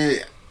shit,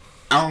 then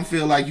I don't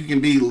feel like you can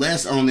be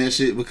less on that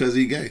shit because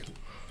he gay.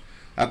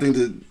 I think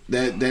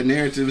that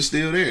narrative is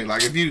still there.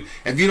 Like if you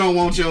don't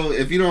want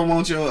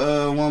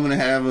your woman to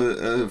have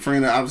a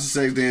friend of opposite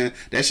sex, then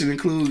that should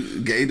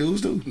include gay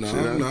dudes too.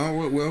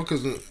 Well,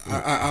 because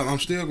I'm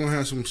still gonna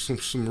have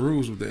some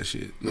rules with that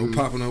shit. No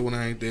popping up when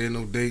I ain't there,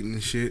 no dating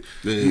and shit.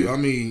 I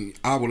mean,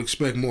 I would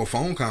expect more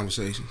phone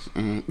conversations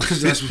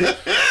because that's what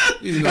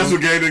that's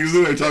what gay niggas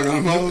do. They talk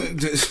on the phone.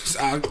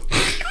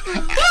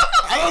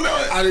 I don't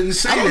know. I didn't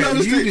say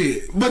that. You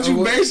did. But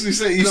you basically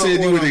said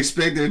you would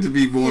expect there to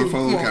be more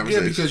phone conversations.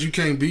 Yeah, because you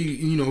can't be,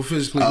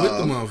 physically with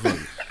the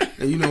motherfucker.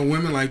 And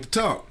women like to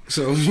talk.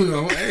 So,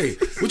 hey,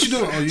 what you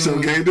doing? Oh, so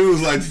gay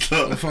dudes like to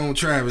talk. On the phone with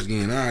Travis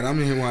again. All right, I'm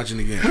in here watching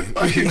the game.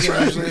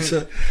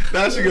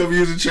 Now she gonna be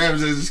using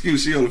Travis as an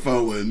excuse. She on the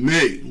phone with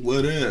me.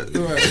 What up?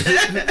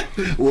 Right.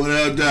 What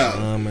up,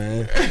 dog?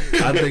 Man.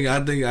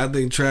 I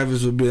think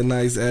Travis would be a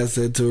nice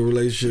asset to a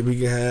relationship.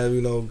 He can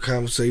have,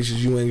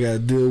 conversations you ain't gotta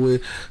deal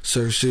with,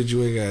 certain shit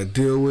you ain't gotta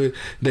deal with.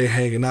 They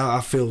hanging out.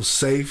 I feel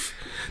safe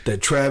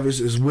that Travis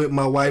is with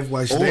my wife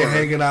while they're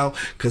hanging out.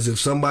 Cause if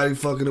somebody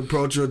fucking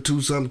approach her or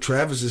do something,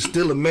 Travis is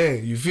still a man.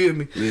 You feel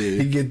me?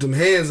 Yeah. He get them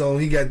hands on.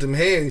 He got them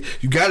hands.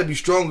 You got to be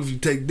strong if you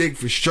take dick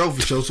for sure.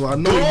 So I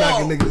know he's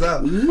knocking niggas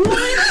out.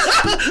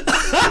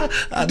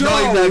 I know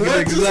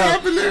he's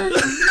knocking niggas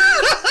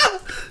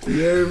out.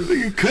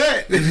 You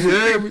cut.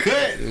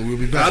 Cut. We'll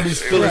be back. I be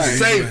feeling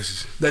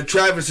safe that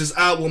Travis is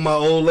out with my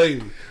old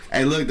lady.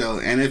 Hey, look though,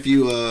 and if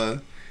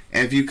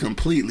you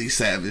completely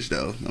savage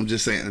though, I'm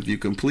just saying, if you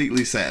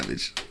completely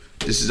savage,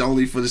 this is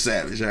only for the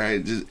savage, all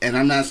right? And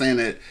I'm not saying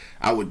that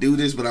I would do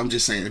this, but I'm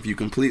just saying if you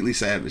completely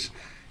savage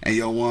and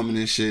your woman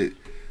and shit,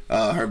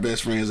 her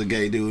best friend is a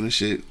gay dude and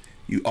shit,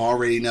 you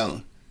already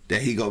know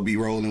that he gonna be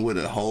rolling with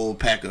a whole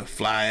pack of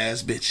fly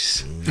ass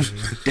bitches.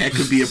 That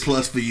could be a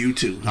plus for you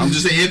too. I'm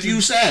just saying if you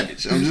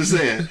savage, I'm just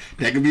saying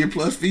that could be a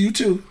plus for you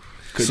too.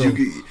 Cause you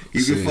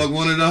can fuck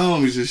one of the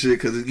homies and shit.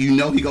 Cause he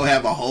gonna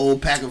have a whole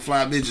pack of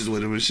fly bitches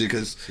with him and shit.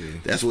 Cause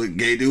that's what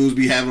gay dudes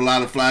be having, a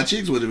lot of fly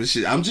chicks with him and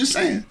shit. I'm just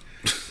saying.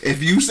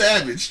 If you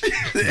savage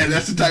and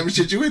that's the type of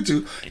shit you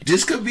into,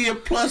 this could be a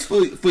plus for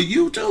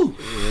you too.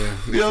 Yeah,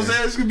 you know what I'm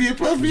saying? This could be a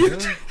plus for you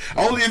too.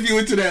 Only if you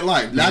into that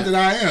life. Not that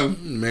I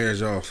am.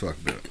 Marriage all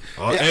fucked up.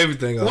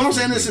 Everything. What I'm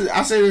saying is,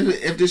 I say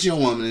if this your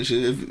woman and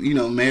shit, if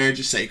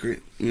marriage is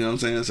sacred. You know what I'm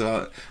saying?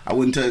 So I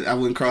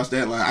wouldn't cross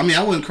that line. I mean,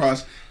 I wouldn't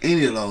cross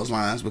any of those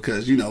lines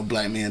because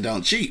black men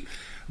don't cheat.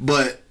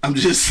 But I'm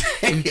just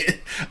saying.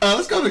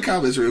 Let's go to the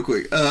comments real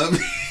quick.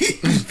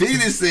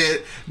 Venus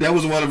said that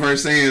was one of her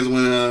sayings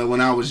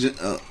when I was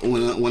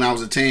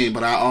a teen.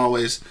 But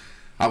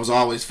I was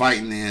always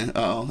fighting then.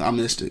 I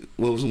missed it.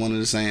 What was one of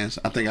the sayings?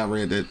 I think I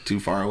read that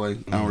too far away.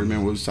 I don't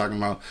remember what he was talking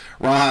about.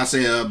 Raha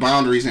said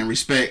boundaries and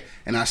respect,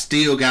 and I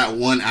still got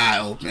one eye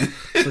open.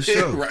 For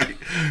sure. Right.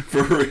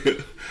 For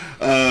real.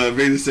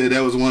 Venus said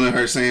that was one of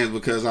her sayings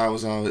because I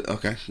was always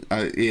okay.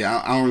 I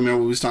don't remember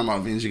what we was talking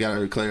about. Venus, you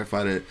gotta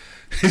clarify that.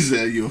 He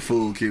said you a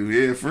fool, Q.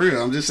 Yeah, for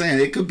real. I'm just saying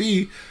it could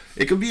be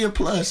a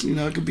plus.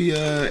 It could be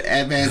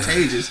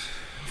advantageous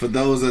for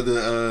those of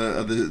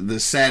the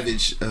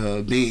savage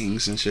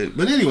beings and shit.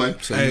 But anyway,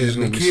 so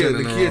the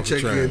kid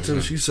checked in too.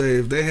 She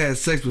said if they had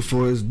sex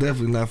before, it's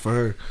definitely not for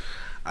her.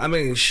 I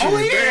mean, shit. Oh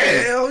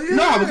yeah, hell yeah.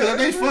 No, because if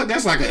they fuck,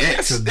 that's like an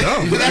ex. That's a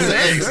dumb. That's an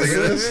ex.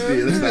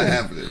 That's not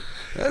happening.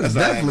 That's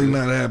definitely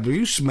not happening.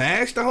 You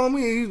smashed the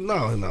homie?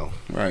 No.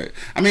 Right.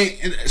 I mean,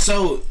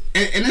 so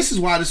and this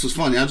is why this was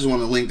funny. I just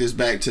want to link this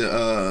back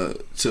to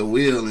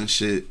Will and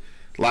shit.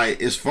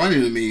 Like, it's funny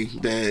to me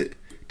that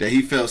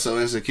he felt so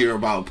insecure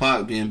about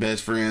Pac being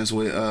best friends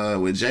with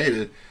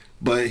Jada,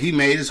 but he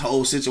made his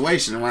whole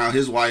situation around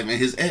his wife and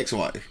his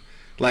ex-wife.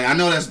 Like, I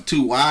know that's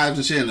two wives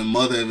and shit and the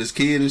mother of his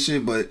kid and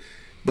shit, but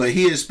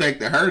he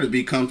expected her to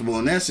be comfortable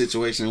in that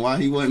situation. Why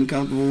he wasn't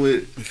comfortable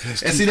with?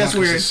 Because and see, that's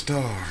where a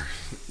star.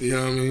 You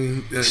know what I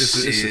mean?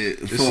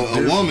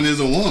 A woman is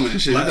a woman.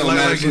 Shit,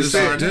 like you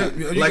said,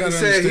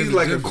 he's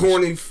like a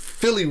corny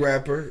Philly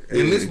rapper,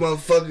 and this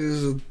motherfucker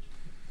is a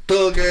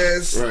thug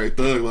ass. Right,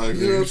 thug like.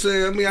 You know what I'm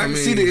saying? I mean, I can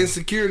see the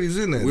insecurities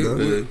in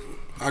that.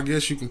 I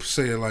guess you can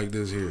say it like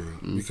this here,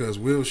 because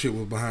Will shit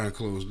was behind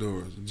closed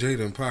doors.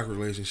 Jada and Pac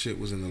relationship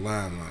was in the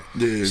limelight.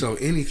 Yeah. So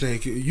anything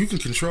you can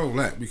control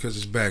that because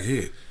it's back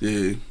here.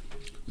 Yeah.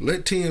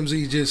 Let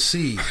TMZ just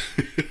see.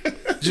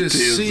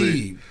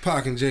 See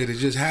Pac and Jada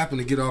just happen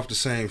to get off the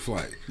same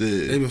flight. Yeah.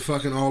 They've been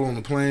fucking all on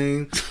the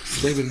plane.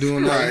 They've been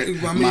doing right.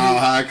 That. I mean, Mile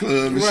High Club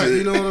and right, shit.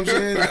 You know what I'm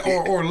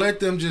saying? or let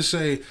them just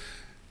say,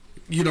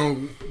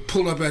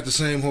 pull up at the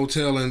same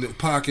hotel and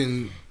Pac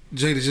and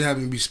Jada just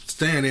happen to be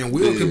staying there and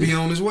Will could be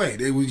on his way.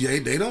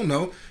 They don't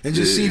know. And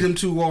just see them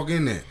two walk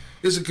in there.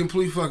 It's a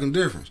complete fucking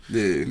difference.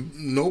 Yeah.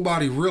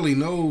 Nobody really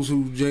knows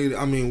who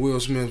Will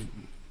Smith,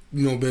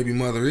 baby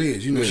mother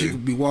is. She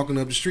could be walking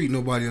up the street,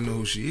 nobody will know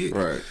who she is.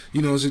 Right.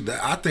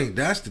 I think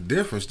that's the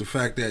difference. The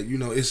fact that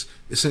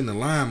it's in the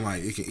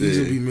limelight, it can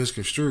easily be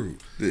misconstrued.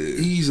 Yeah.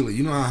 Easily.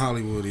 You know how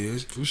Hollywood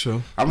is. For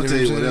sure. I'm gonna tell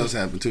you what else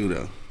happened too,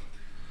 though.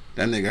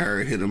 That nigga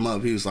heard hit him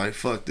up. He was like,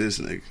 "Fuck this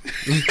nigga."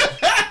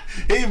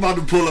 He ain't about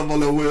to pull up on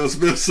that Will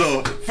Smith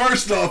song.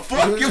 First off,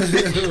 fuck him.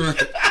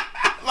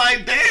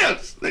 Like, damn,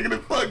 nigga, the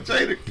fuck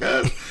Jada,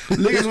 cuz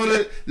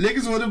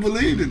niggas would have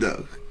believed it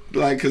though.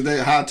 Like, cause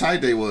how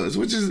tight they was,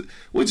 which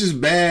is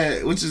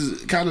bad, which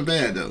is kind of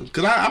bad though.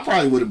 Cause I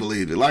probably would have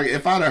believed it. Like,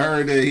 if I'd have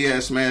heard that he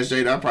had smashed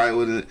Jada, I probably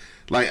wouldn't.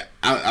 Like,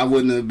 I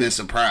wouldn't have been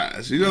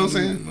surprised. You know what I'm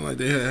saying? Like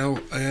they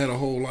had a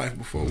whole life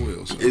before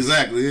Will. So.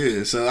 Exactly.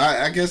 Yeah. So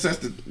I guess that's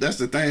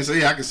the thing. So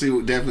yeah, I can see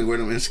definitely where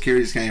them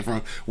insecurities came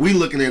from. We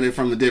looking at it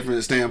from a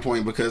different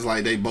standpoint because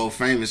like they both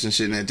famous and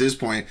shit. And at this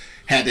point,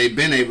 had they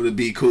been able to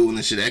be cool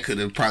and shit, that could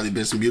have probably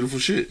been some beautiful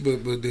shit.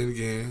 But then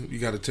again, you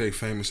got to take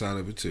famous out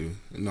of it too.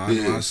 No, I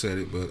know I said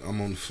it, but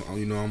I'm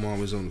I'm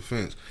always on the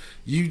fence.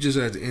 You just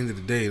at the end of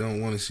the day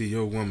don't want to see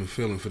your woman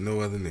feeling for no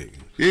other nigga.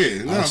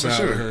 Yeah, no, outside for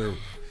sure. of her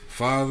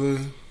father,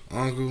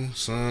 uncle,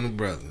 son, or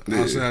brother.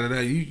 Yeah. Outside of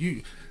that,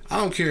 you I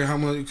don't care how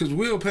much, because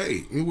Will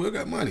paid. Will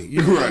got money.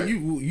 Right.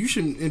 You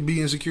shouldn't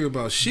be insecure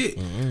about shit.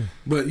 Mm-hmm.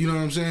 But you know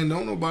what I'm saying?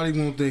 Don't nobody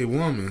want their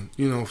woman,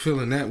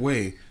 feeling that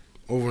way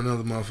over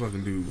another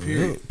motherfucking dude.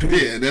 Period.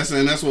 Yeah,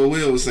 that's what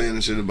Will was saying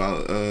and shit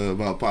about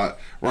Pac.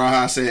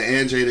 Raha said,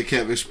 and Jada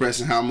kept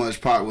expressing how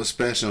much Pac was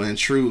special and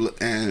true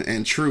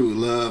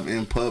love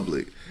in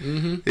public.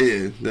 Mm-hmm.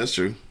 Yeah, that's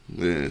true.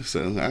 Yeah,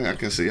 so I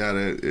can see how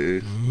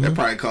that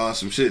probably caused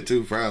some shit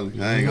too.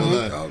 Probably, I ain't gonna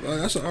lie.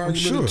 That's an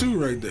argument of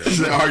two right there. That's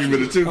an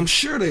argument of two. I'm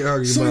sure they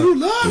argue So about you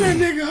love that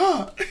nigga,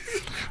 huh?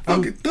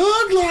 Fucking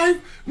thug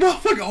life,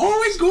 motherfucker.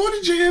 Always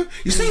going to jail.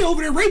 You stay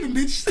over there raping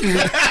bitches.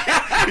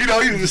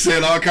 You just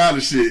saying all kind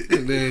of shit.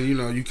 And then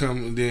you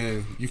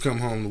come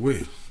home to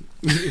whip.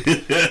 You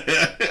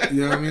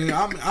know what I mean?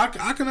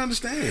 I can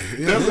understand.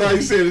 That's how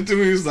he said it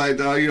too. He was like,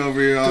 "Dog, you over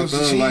here all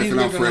thug life and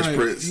I'm Fresh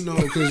Prince."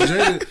 Because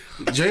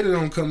Jada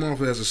don't come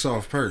off as a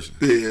soft person.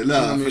 Yeah,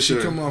 no, for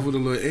sure. She come off with a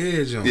little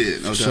edge on. Yeah,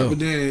 no doubt. But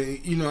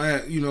then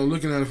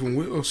looking at it from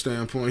Will's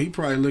standpoint, he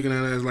probably looking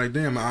at it as like,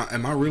 "Damn,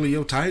 am I really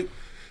your type?"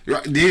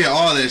 Right. Yeah,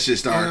 all that shit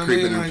started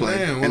creeping in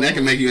play, and that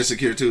can make you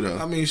insecure too, though.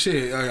 I mean,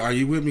 shit. Are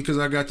you with me because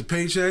I got the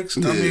paychecks?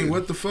 Yeah. I mean,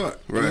 what the fuck?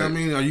 Right. You know what I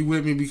mean? Are you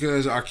with me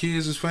because our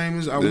kids is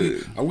famous? Are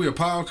we a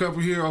power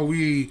couple here? Or are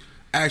we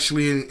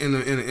actually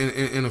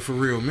in a for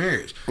real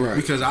marriage? Right.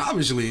 Because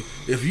obviously,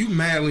 if you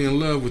madly in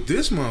love with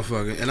this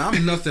motherfucker, and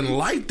I'm nothing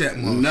like that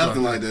motherfucker,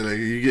 nothing like that,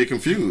 you get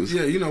confused.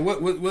 Yeah,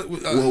 what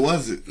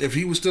was it? If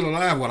he was still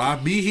alive, would I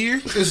be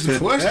here? Is the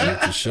question.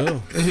 For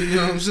sure. You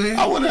know what I'm saying?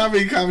 I wonder how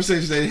many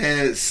conversations they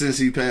had since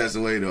he passed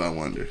away, though. I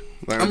wonder.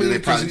 Like, they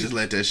probably just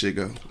let that shit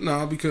go.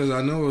 No, because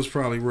I know it was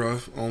probably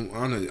rough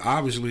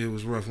obviously it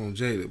was rough on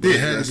Jada, but yeah, it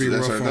had to be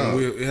rough on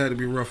Will. It had to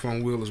be rough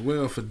on Will as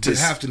well for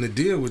having to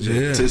deal with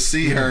Jada. Yeah. To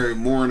see her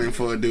mourning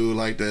for a dude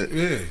like that.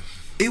 Yeah,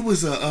 it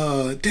was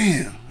a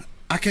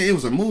it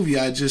was a movie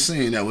I just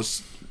seen that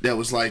was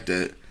like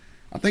that.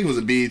 I think it was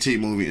a BET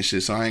movie and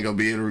shit, so I ain't gonna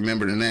be able to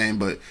remember the name.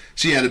 But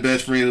she had a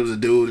best friend who was a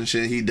dude and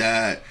shit. And he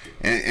died,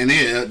 and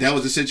yeah, that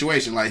was the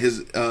situation. Like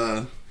his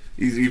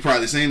You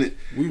probably seen it.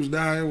 We was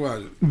down here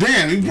watching.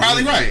 Damn, you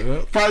probably right.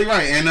 Yep. Probably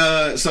right.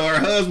 And so her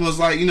husband was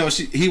like,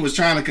 he was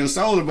trying to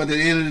console her, but at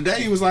the end of the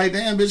day, he was like,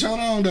 "Damn, bitch, hold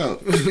on,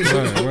 though."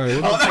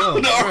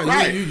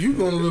 Right. You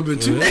going a little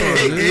bit too far.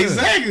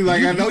 Exactly.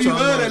 Like, I know you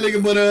love that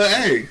nigga, but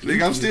hey,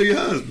 nigga, I'm still your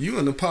husband. You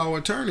in the power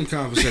attorney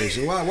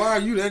conversation. Why are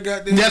you that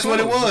goddamn? That's what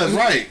it was,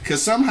 right?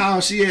 Because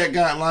somehow she had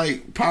got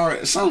like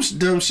power, some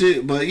dumb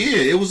shit, but yeah,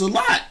 it was a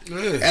lot.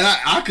 Yeah. And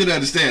I could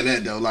understand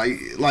that though. Like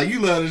you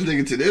love this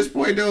nigga to this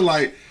point though,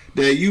 like.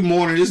 That you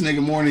mourning this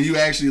nigga more than you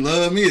actually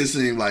love me, it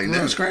seemed like. Right.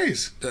 That was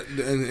crazy.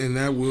 And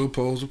that will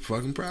pose a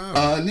fucking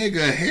problem.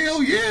 Nigga,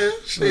 hell yeah.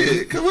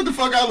 Shit. Cause what the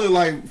fuck I look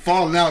like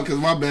falling out cause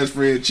my best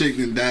friend chick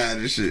done died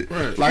and shit.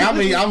 Right. Like, I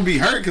mean, I'm gonna be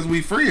hurt cause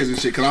we friends and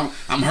shit. Cause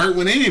I'm hurt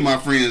when any of my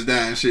friends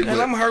die and shit. And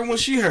I'm hurt when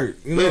she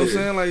hurt. You know what I'm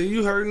saying? Like,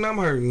 you hurting, I'm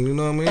hurting. You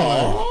know what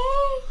I mean?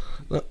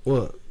 Like,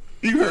 what?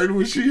 You heard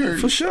when she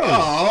hurt. For sure.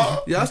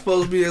 Aww. Y'all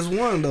supposed to be as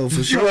one though,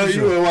 for sure.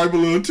 You wanna wipe a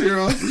little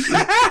tear off and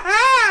shit?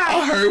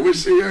 I heard when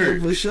she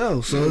hurt. For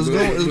sure. So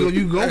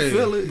you gon'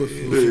 feel it.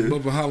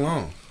 But for how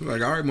long?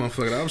 Like, all right,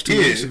 motherfucker, that was 2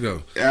 weeks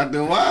ago. After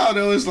a while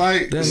though, it's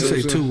like that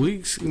say 2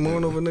 weeks. You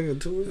mourn over nigga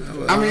 2 weeks.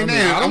 I mean,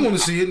 damn, I don't want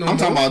to see it no more. I'm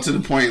talking about to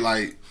the point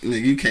like,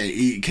 nigga, you can't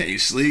eat, can't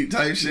sleep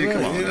type shit. Right,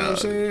 come on, you know what I'm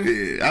saying?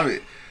 Yeah,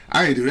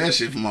 I ain't do that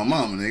shit for my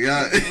mama,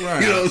 nigga.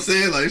 Right. You know what I'm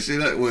saying? Like,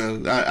 shit,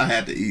 I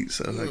had to eat,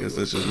 so I guess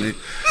that's just me.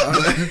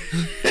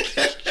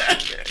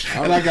 I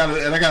And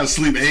I got a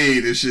sleep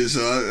aid and shit.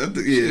 So I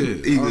think,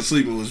 even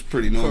sleeping was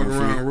pretty normal. Fuck for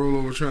around, me. roll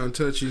over, trying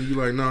to touch you. You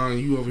like, nah,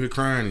 you over here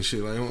crying and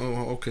shit. Like,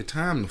 okay,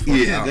 time to fuck out.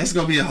 Yeah, that's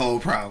gonna be a whole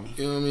problem.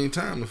 You know what I mean?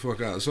 Time to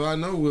fuck out. So I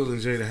know Will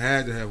and Jada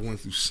had to have went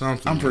through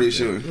something. I'm pretty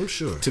sure. I'm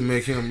sure. To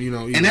make him,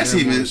 even And that's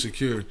even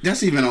insecure.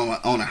 That's even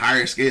on a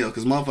higher scale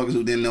because motherfuckers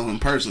who didn't know him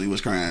personally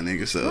was crying,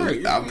 nigga. So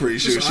Right. I'm pretty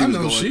sure So she I was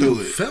know going she through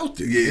it. felt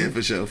it. Yeah,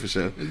 for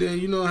sure. And then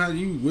you know how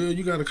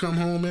you got to come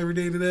home every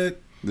day to that.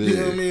 Yeah. You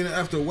know what I mean?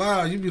 After a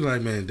while, you be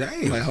like, man,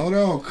 damn. Like, hold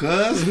on,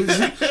 cuz.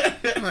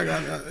 Like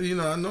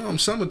I know I'm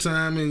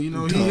summertime, and he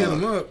hit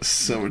him up,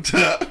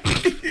 Summertime.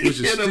 which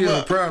is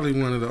still probably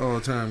one of the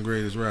all-time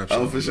greatest rap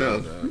songs. Oh, for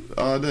sure.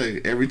 All day.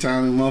 Every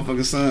time the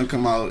motherfucking sun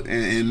come out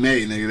in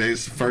May, nigga,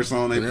 that's the first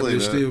song they And that play.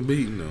 bitch still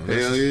beating though.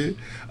 Hell yeah.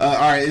 All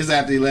right, it's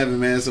after 11,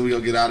 man, so we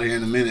gonna get out of here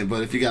in a minute.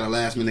 But if you got a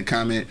last-minute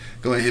comment,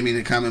 go ahead and hit me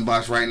in the comment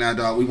box right now,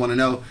 dog. We want to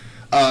know,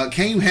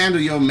 can you handle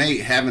your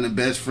mate having a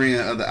best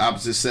friend of the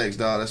opposite sex,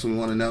 dog? That's what we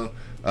want to know.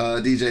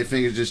 DJ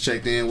Fingers just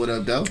checked in. What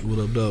up, though? What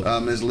up, though?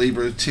 Ms.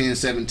 Libra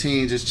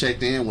 1017 just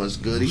checked in. What's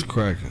goody? What's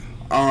cracking?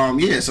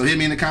 Yeah, so hit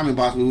me in the comment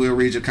box. We will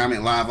read your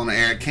comment live on the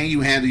air. Can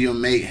you handle your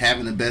mate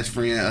having the best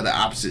friend of the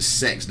opposite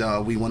sex,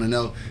 dog? We want to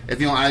know. If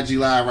you're on IG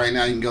Live right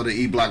now, you can go to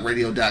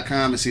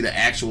eblockradio.com and see the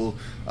actual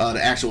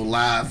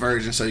live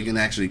version, so you can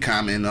actually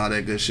comment and all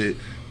that good shit.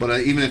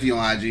 But even if you're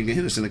on IG, you can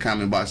hit us in the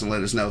comment box and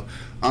let us know.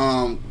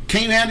 Can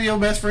you handle your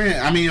best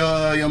friend?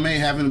 Your mate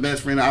having the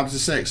best friend of the opposite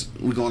sex?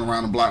 We going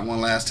around the block one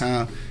last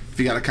time. If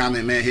you got a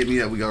comment, man, hit me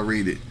up. We gonna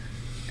read it.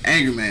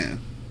 Angry Man,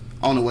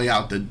 on the way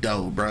out the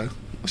door, bro.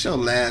 What's your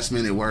last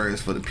minute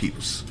words for the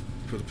peoples?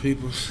 For the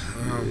peoples,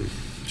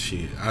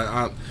 shit.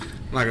 I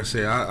like I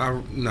said, I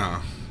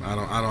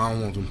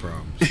don't want them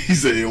problems. He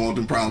said you don't want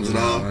them problems at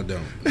all. No, I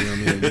don't. You know what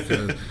I mean?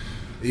 Because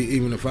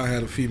even if I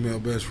had a female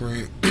best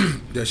friend,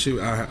 that shit,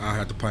 I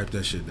had to pipe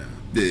that shit down.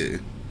 Yeah.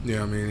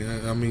 Yeah, I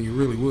mean, you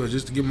really would,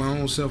 just to give my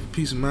own self a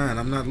peace of mind.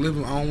 I don't want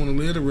to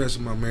live the rest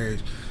of my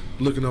marriage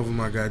looking over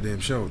my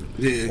goddamn shoulder.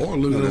 Yeah. Or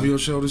looking over your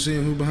shoulder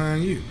seeing who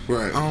behind you.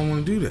 Right. I don't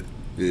want to do that.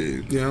 Yeah.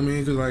 You know what I mean?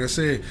 Because like I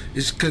said,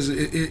 it's because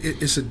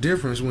it's a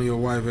difference when your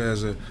wife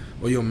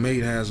or your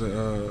mate has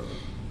a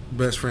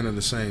best friend of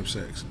the same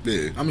sex.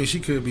 Yeah. I mean, she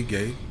could be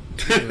gay.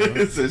 You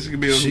know? So she could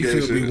be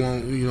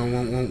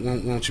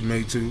want your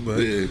mate to,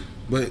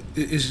 but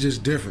it's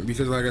just different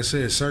because, like I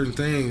said, certain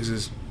things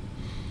is.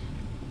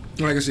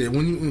 Like I said,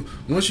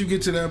 once you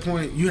get to that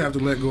point, you have to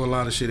let go of a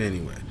lot of shit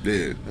anyway.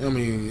 Yeah. I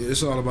mean,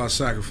 it's all about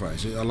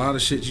sacrifice. A lot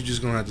of shit you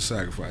just gonna have to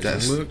sacrifice.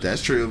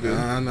 That's true,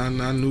 man.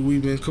 I knew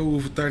we've been cool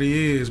for 30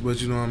 years,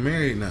 but I'm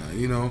married now.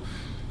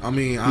 I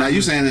mean. Now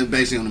you saying it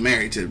basically on the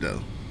married tip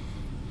though?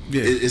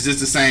 Yeah. Is this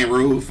the same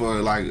rule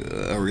for like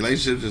a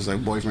relationship, just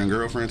like boyfriend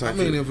girlfriend type? I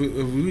mean, if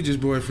we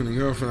just boyfriend and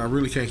girlfriend, I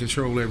really can't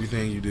control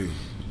everything you do.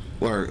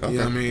 Word. Okay. You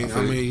know what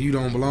I mean? You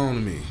don't belong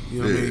to me.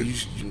 You know what I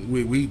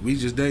mean? We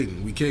just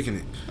dating. We kicking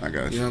it. I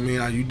got you. You know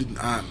what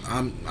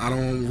I mean? I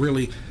don't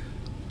really.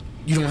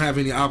 You don't have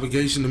any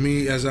obligation to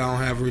me, as I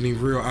don't have any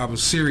real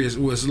serious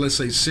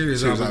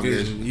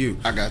obligation to you.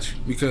 I got you.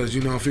 Because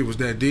if it was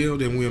that deal,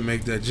 then we'll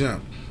make that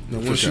jump. Now,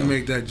 once you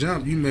make that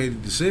jump, you made a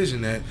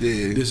decision that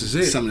this is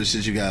it. Some of the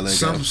shit you gotta let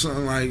go.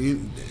 Something like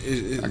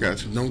I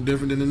got you. No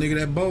different than the nigga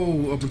that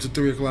bowl up until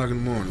 3 o'clock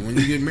in the morning. When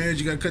you get married,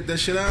 you gotta cut that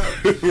shit out.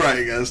 Right,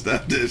 you gotta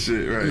stop that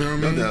shit. Right, you know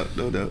what I mean?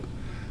 No doubt.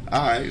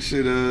 All right,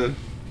 shit.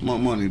 More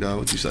money, dog.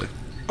 What you say?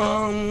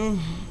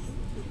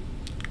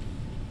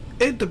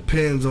 It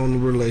depends on the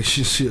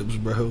relationships,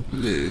 bro.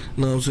 Yeah. You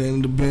know what I'm saying?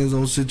 It depends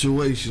on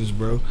situations,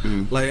 bro.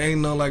 Like,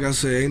 like I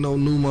said, ain't no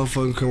new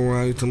motherfucker come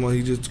around. You talking about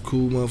he just a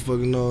cool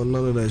motherfucker. No,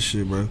 none of that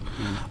shit, bro.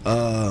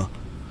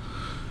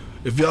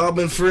 If y'all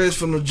been friends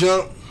from the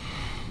jump,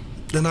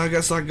 then I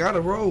guess I gotta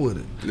roll with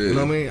it. Yeah. You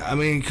know what I mean? I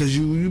mean, cause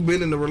you've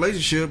been in a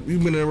relationship.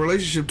 You've been in a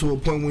relationship to a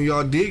point when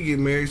y'all did get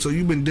married. So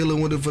you've been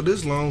dealing with it for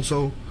this long.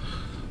 So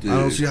I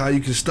don't see how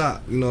you can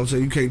stop. You know what I'm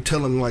saying? You can't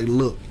tell them like,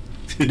 look.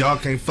 Y'all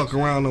can't fuck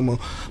around no more.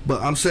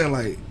 But I'm saying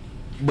like,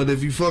 but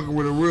if you fucking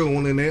with a real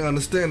one and they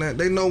understand that,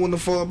 they know when to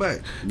fall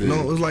back. Yeah. You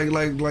know, it's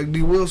like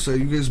D. Will said,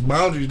 you get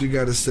boundaries you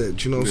gotta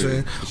set. You know what I'm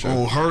saying? Sure.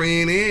 On her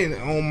end and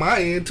on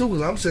my end too,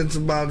 because I'm setting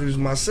some boundaries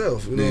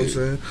myself. You know what I'm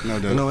saying? No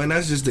doubt. You know, and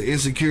that's just the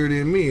insecurity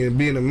in me and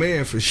being a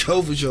man for sure.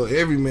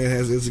 Every man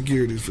has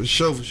insecurities for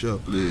sure. Yeah.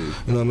 You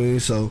know what I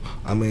mean? So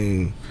I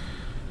mean,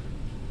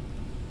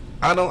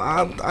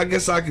 I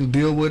guess I can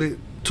deal with it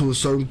to a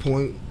certain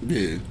point. Yeah.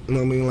 You know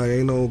what I mean? Like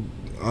ain't no.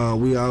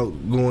 We out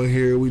going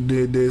here, we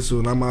did this,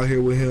 and I'm out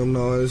here with him.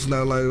 No, it's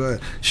not like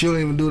that. She don't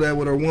even do that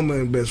with her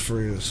woman best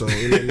friend. So,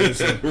 you know what I mean?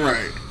 So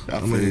right.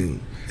 I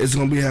mean, it's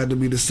gonna have to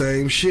be the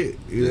same shit.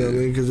 You know what I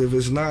mean? Because if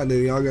it's not,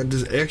 then y'all got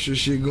this extra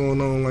shit going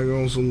on, like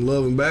on some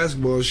love and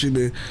basketball shit.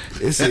 Then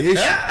it's an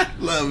issue.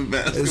 Love and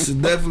basketball. It's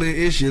definitely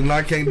an issue, and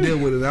I can't deal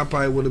with it. I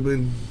probably would have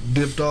been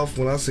dipped off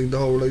when I seen the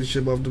whole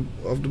relationship off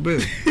the bill.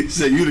 He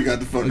said you'd have got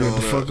the fuck on. Got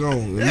the fuck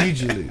on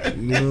immediately.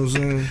 You know what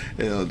I'm saying?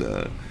 Hell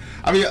no.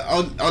 I mean,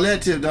 on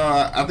that tip,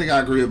 dog, I think I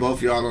agree with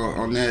both y'all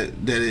on that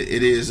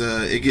it is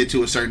it get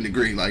to a certain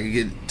degree, like it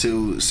get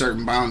to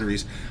certain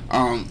boundaries.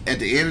 At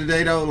the end of the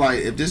day, though, like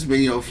if this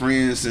been your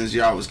friend since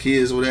y'all was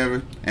kids or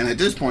whatever, and at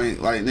this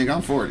point, like nigga,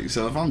 I'm 40,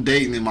 so if I'm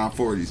dating in my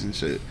 40s and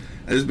shit,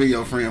 and this been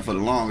your friend for the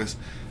longest,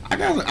 I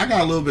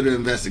got a little bit of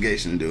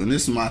investigation to do, and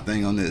this is my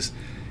thing on this.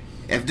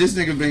 If this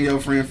nigga been your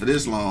friend for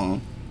this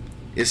long,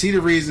 is he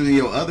the reason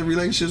your other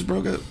relationships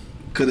broke up?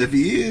 Because if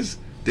he is,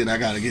 then I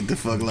gotta get the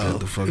fuck low.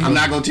 I'm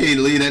not gonna tell you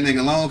to leave that nigga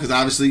alone, because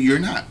obviously you're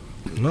not.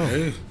 No,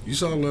 hey, you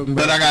saw love,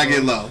 but I gotta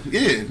get low.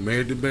 Yeah,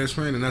 married the best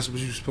friend, and that's what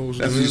you're supposed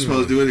to do. That's what you're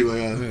supposed to do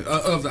anyway.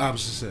 Of the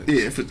opposite sex.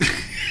 Yeah.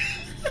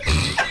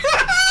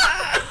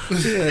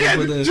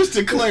 Just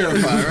to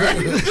clarify,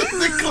 right?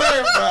 Just to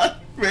clarify,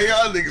 man,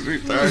 y'all niggas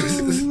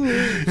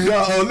retarded. No,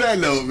 on that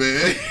note,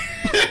 man.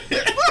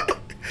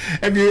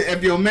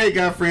 If your mate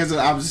got friends of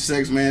the opposite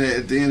sex, man,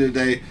 at the end of the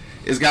day,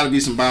 it's got to be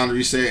some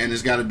boundaries set, and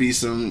it's got to be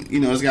some,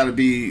 it's got to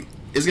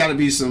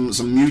be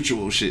some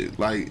mutual shit.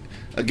 Like,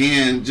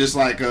 again, just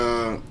like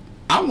I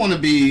want to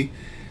be,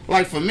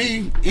 like, for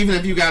me, even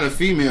if you got a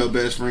female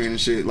best friend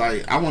and shit,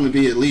 like, I want to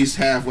be at least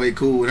halfway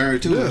cool with her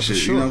too and shit.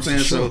 Sure, you know what I'm saying?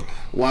 Sure. So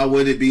why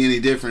would it be any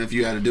different if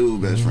you had a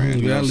dude best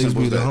friend? You gotta at least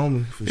meet the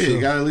homie.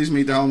 You gotta at least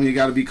meet the homie. You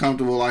gotta be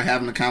comfortable, like,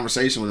 having a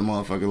conversation with a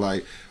motherfucker,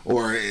 like,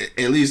 or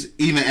at least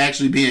even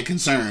actually being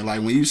concerned.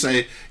 Like, when you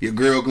say your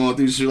girl going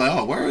through shit, like,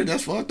 oh, word,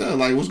 that's fucked up.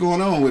 Like, what's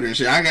going on with her and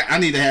shit? I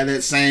need to have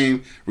that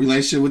same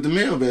relationship with the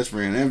male best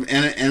friend.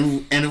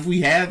 And if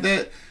we have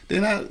that,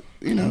 then I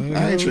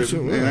ain't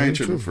tripping. I ain't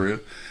tripping for real.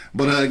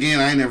 But again,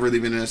 I ain't never really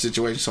been in that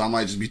situation, so I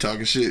might just be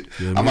talking shit.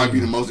 Yeah, I might be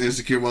the most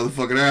insecure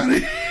motherfucker out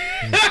here.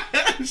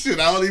 Shit,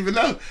 I don't even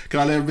know, because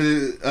I never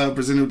been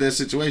presented with that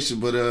situation.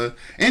 But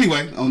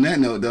anyway, on that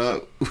note,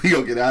 dog, we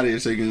gonna get out of here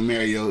so you can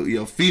marry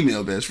your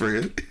female best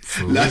friend,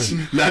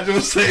 not your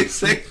same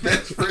sex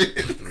best friend.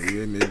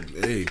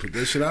 Hey, put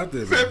that shit out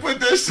there, man. Put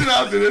that shit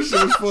out there. That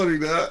shit was funny,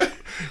 dog.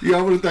 Yeah,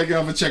 I want to thank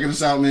y'all for checking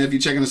us out, man. If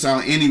you're checking us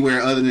out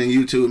anywhere other than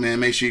YouTube, man,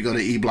 make sure you go to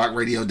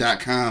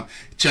eblockradio.com.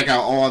 Check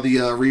out all the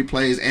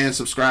replays and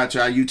subscribe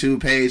to our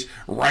YouTube page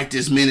right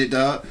this minute,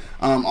 dog.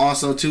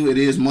 Also, too, it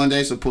is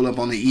Monday, so pull up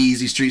on the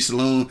Easy Street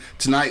Saloon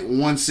tonight,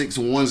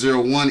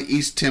 16101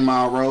 East 10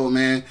 Mile Road,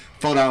 man.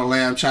 $4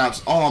 lamb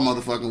chops all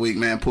motherfucking week,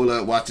 man. Pull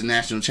up, watch the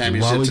national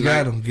championship while we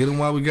tonight. Got them. Get them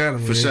while we got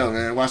them. For sure,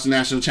 man. Watch the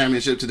national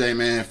championship today,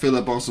 man. Fill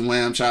up on some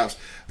lamb chops.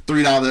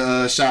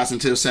 $3 shots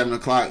until 7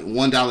 o'clock.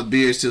 $1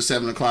 beers till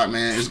 7 o'clock,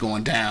 man. It's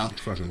going down.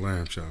 Fucking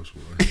lamb chops,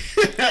 boy.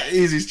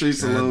 Easy Street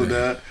Saloon,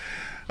 dog.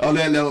 On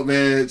that note,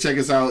 man, check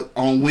us out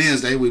on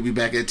Wednesday. We'll be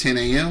back at 10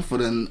 a.m. for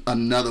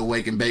another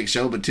Wake and Bake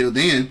show. But till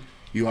then,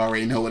 you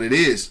already know what it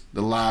is.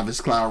 The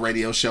livest cloud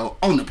radio show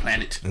on the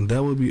planet. And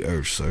that would be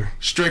Earth, sir.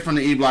 Straight from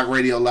the E-Block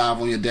Radio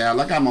live on your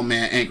dial. I got my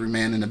man, Angry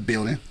Man, in the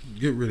building.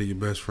 Get rid of your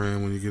best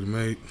friend when you get a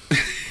mate.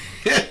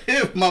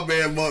 My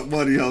man, Mark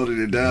Buddy, holding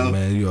it down.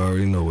 Man, you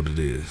already know what it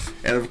is.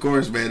 And of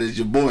course, man, it's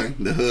your boy,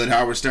 the Hood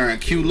Howard Stern,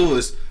 Q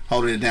Lewis,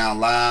 holding it down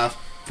live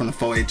from the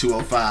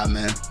 48205,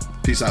 man.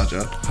 Peace out,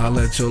 y'all.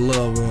 Holla at your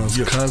loved ones,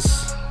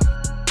 cuss.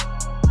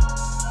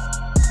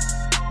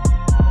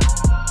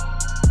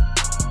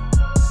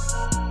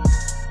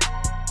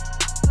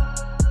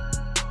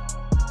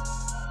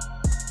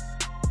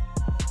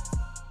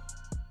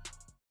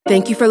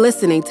 Thank you for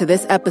listening to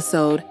this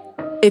episode.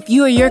 If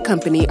you or your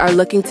company are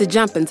looking to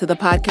jump into the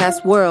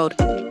podcast world,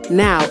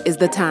 now is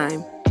the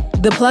time.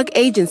 The Plug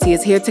Agency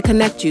is here to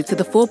connect you to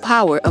the full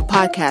power of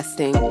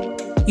podcasting.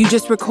 You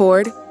just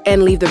record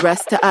and leave the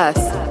rest to us.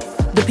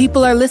 The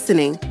people are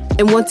listening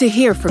and want to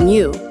hear from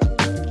you.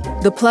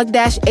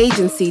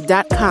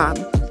 theplug-agency.com.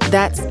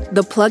 That's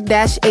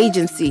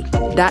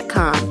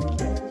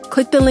theplug-agency.com.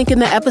 Click the link in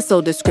the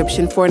episode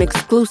description for an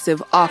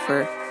exclusive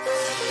offer.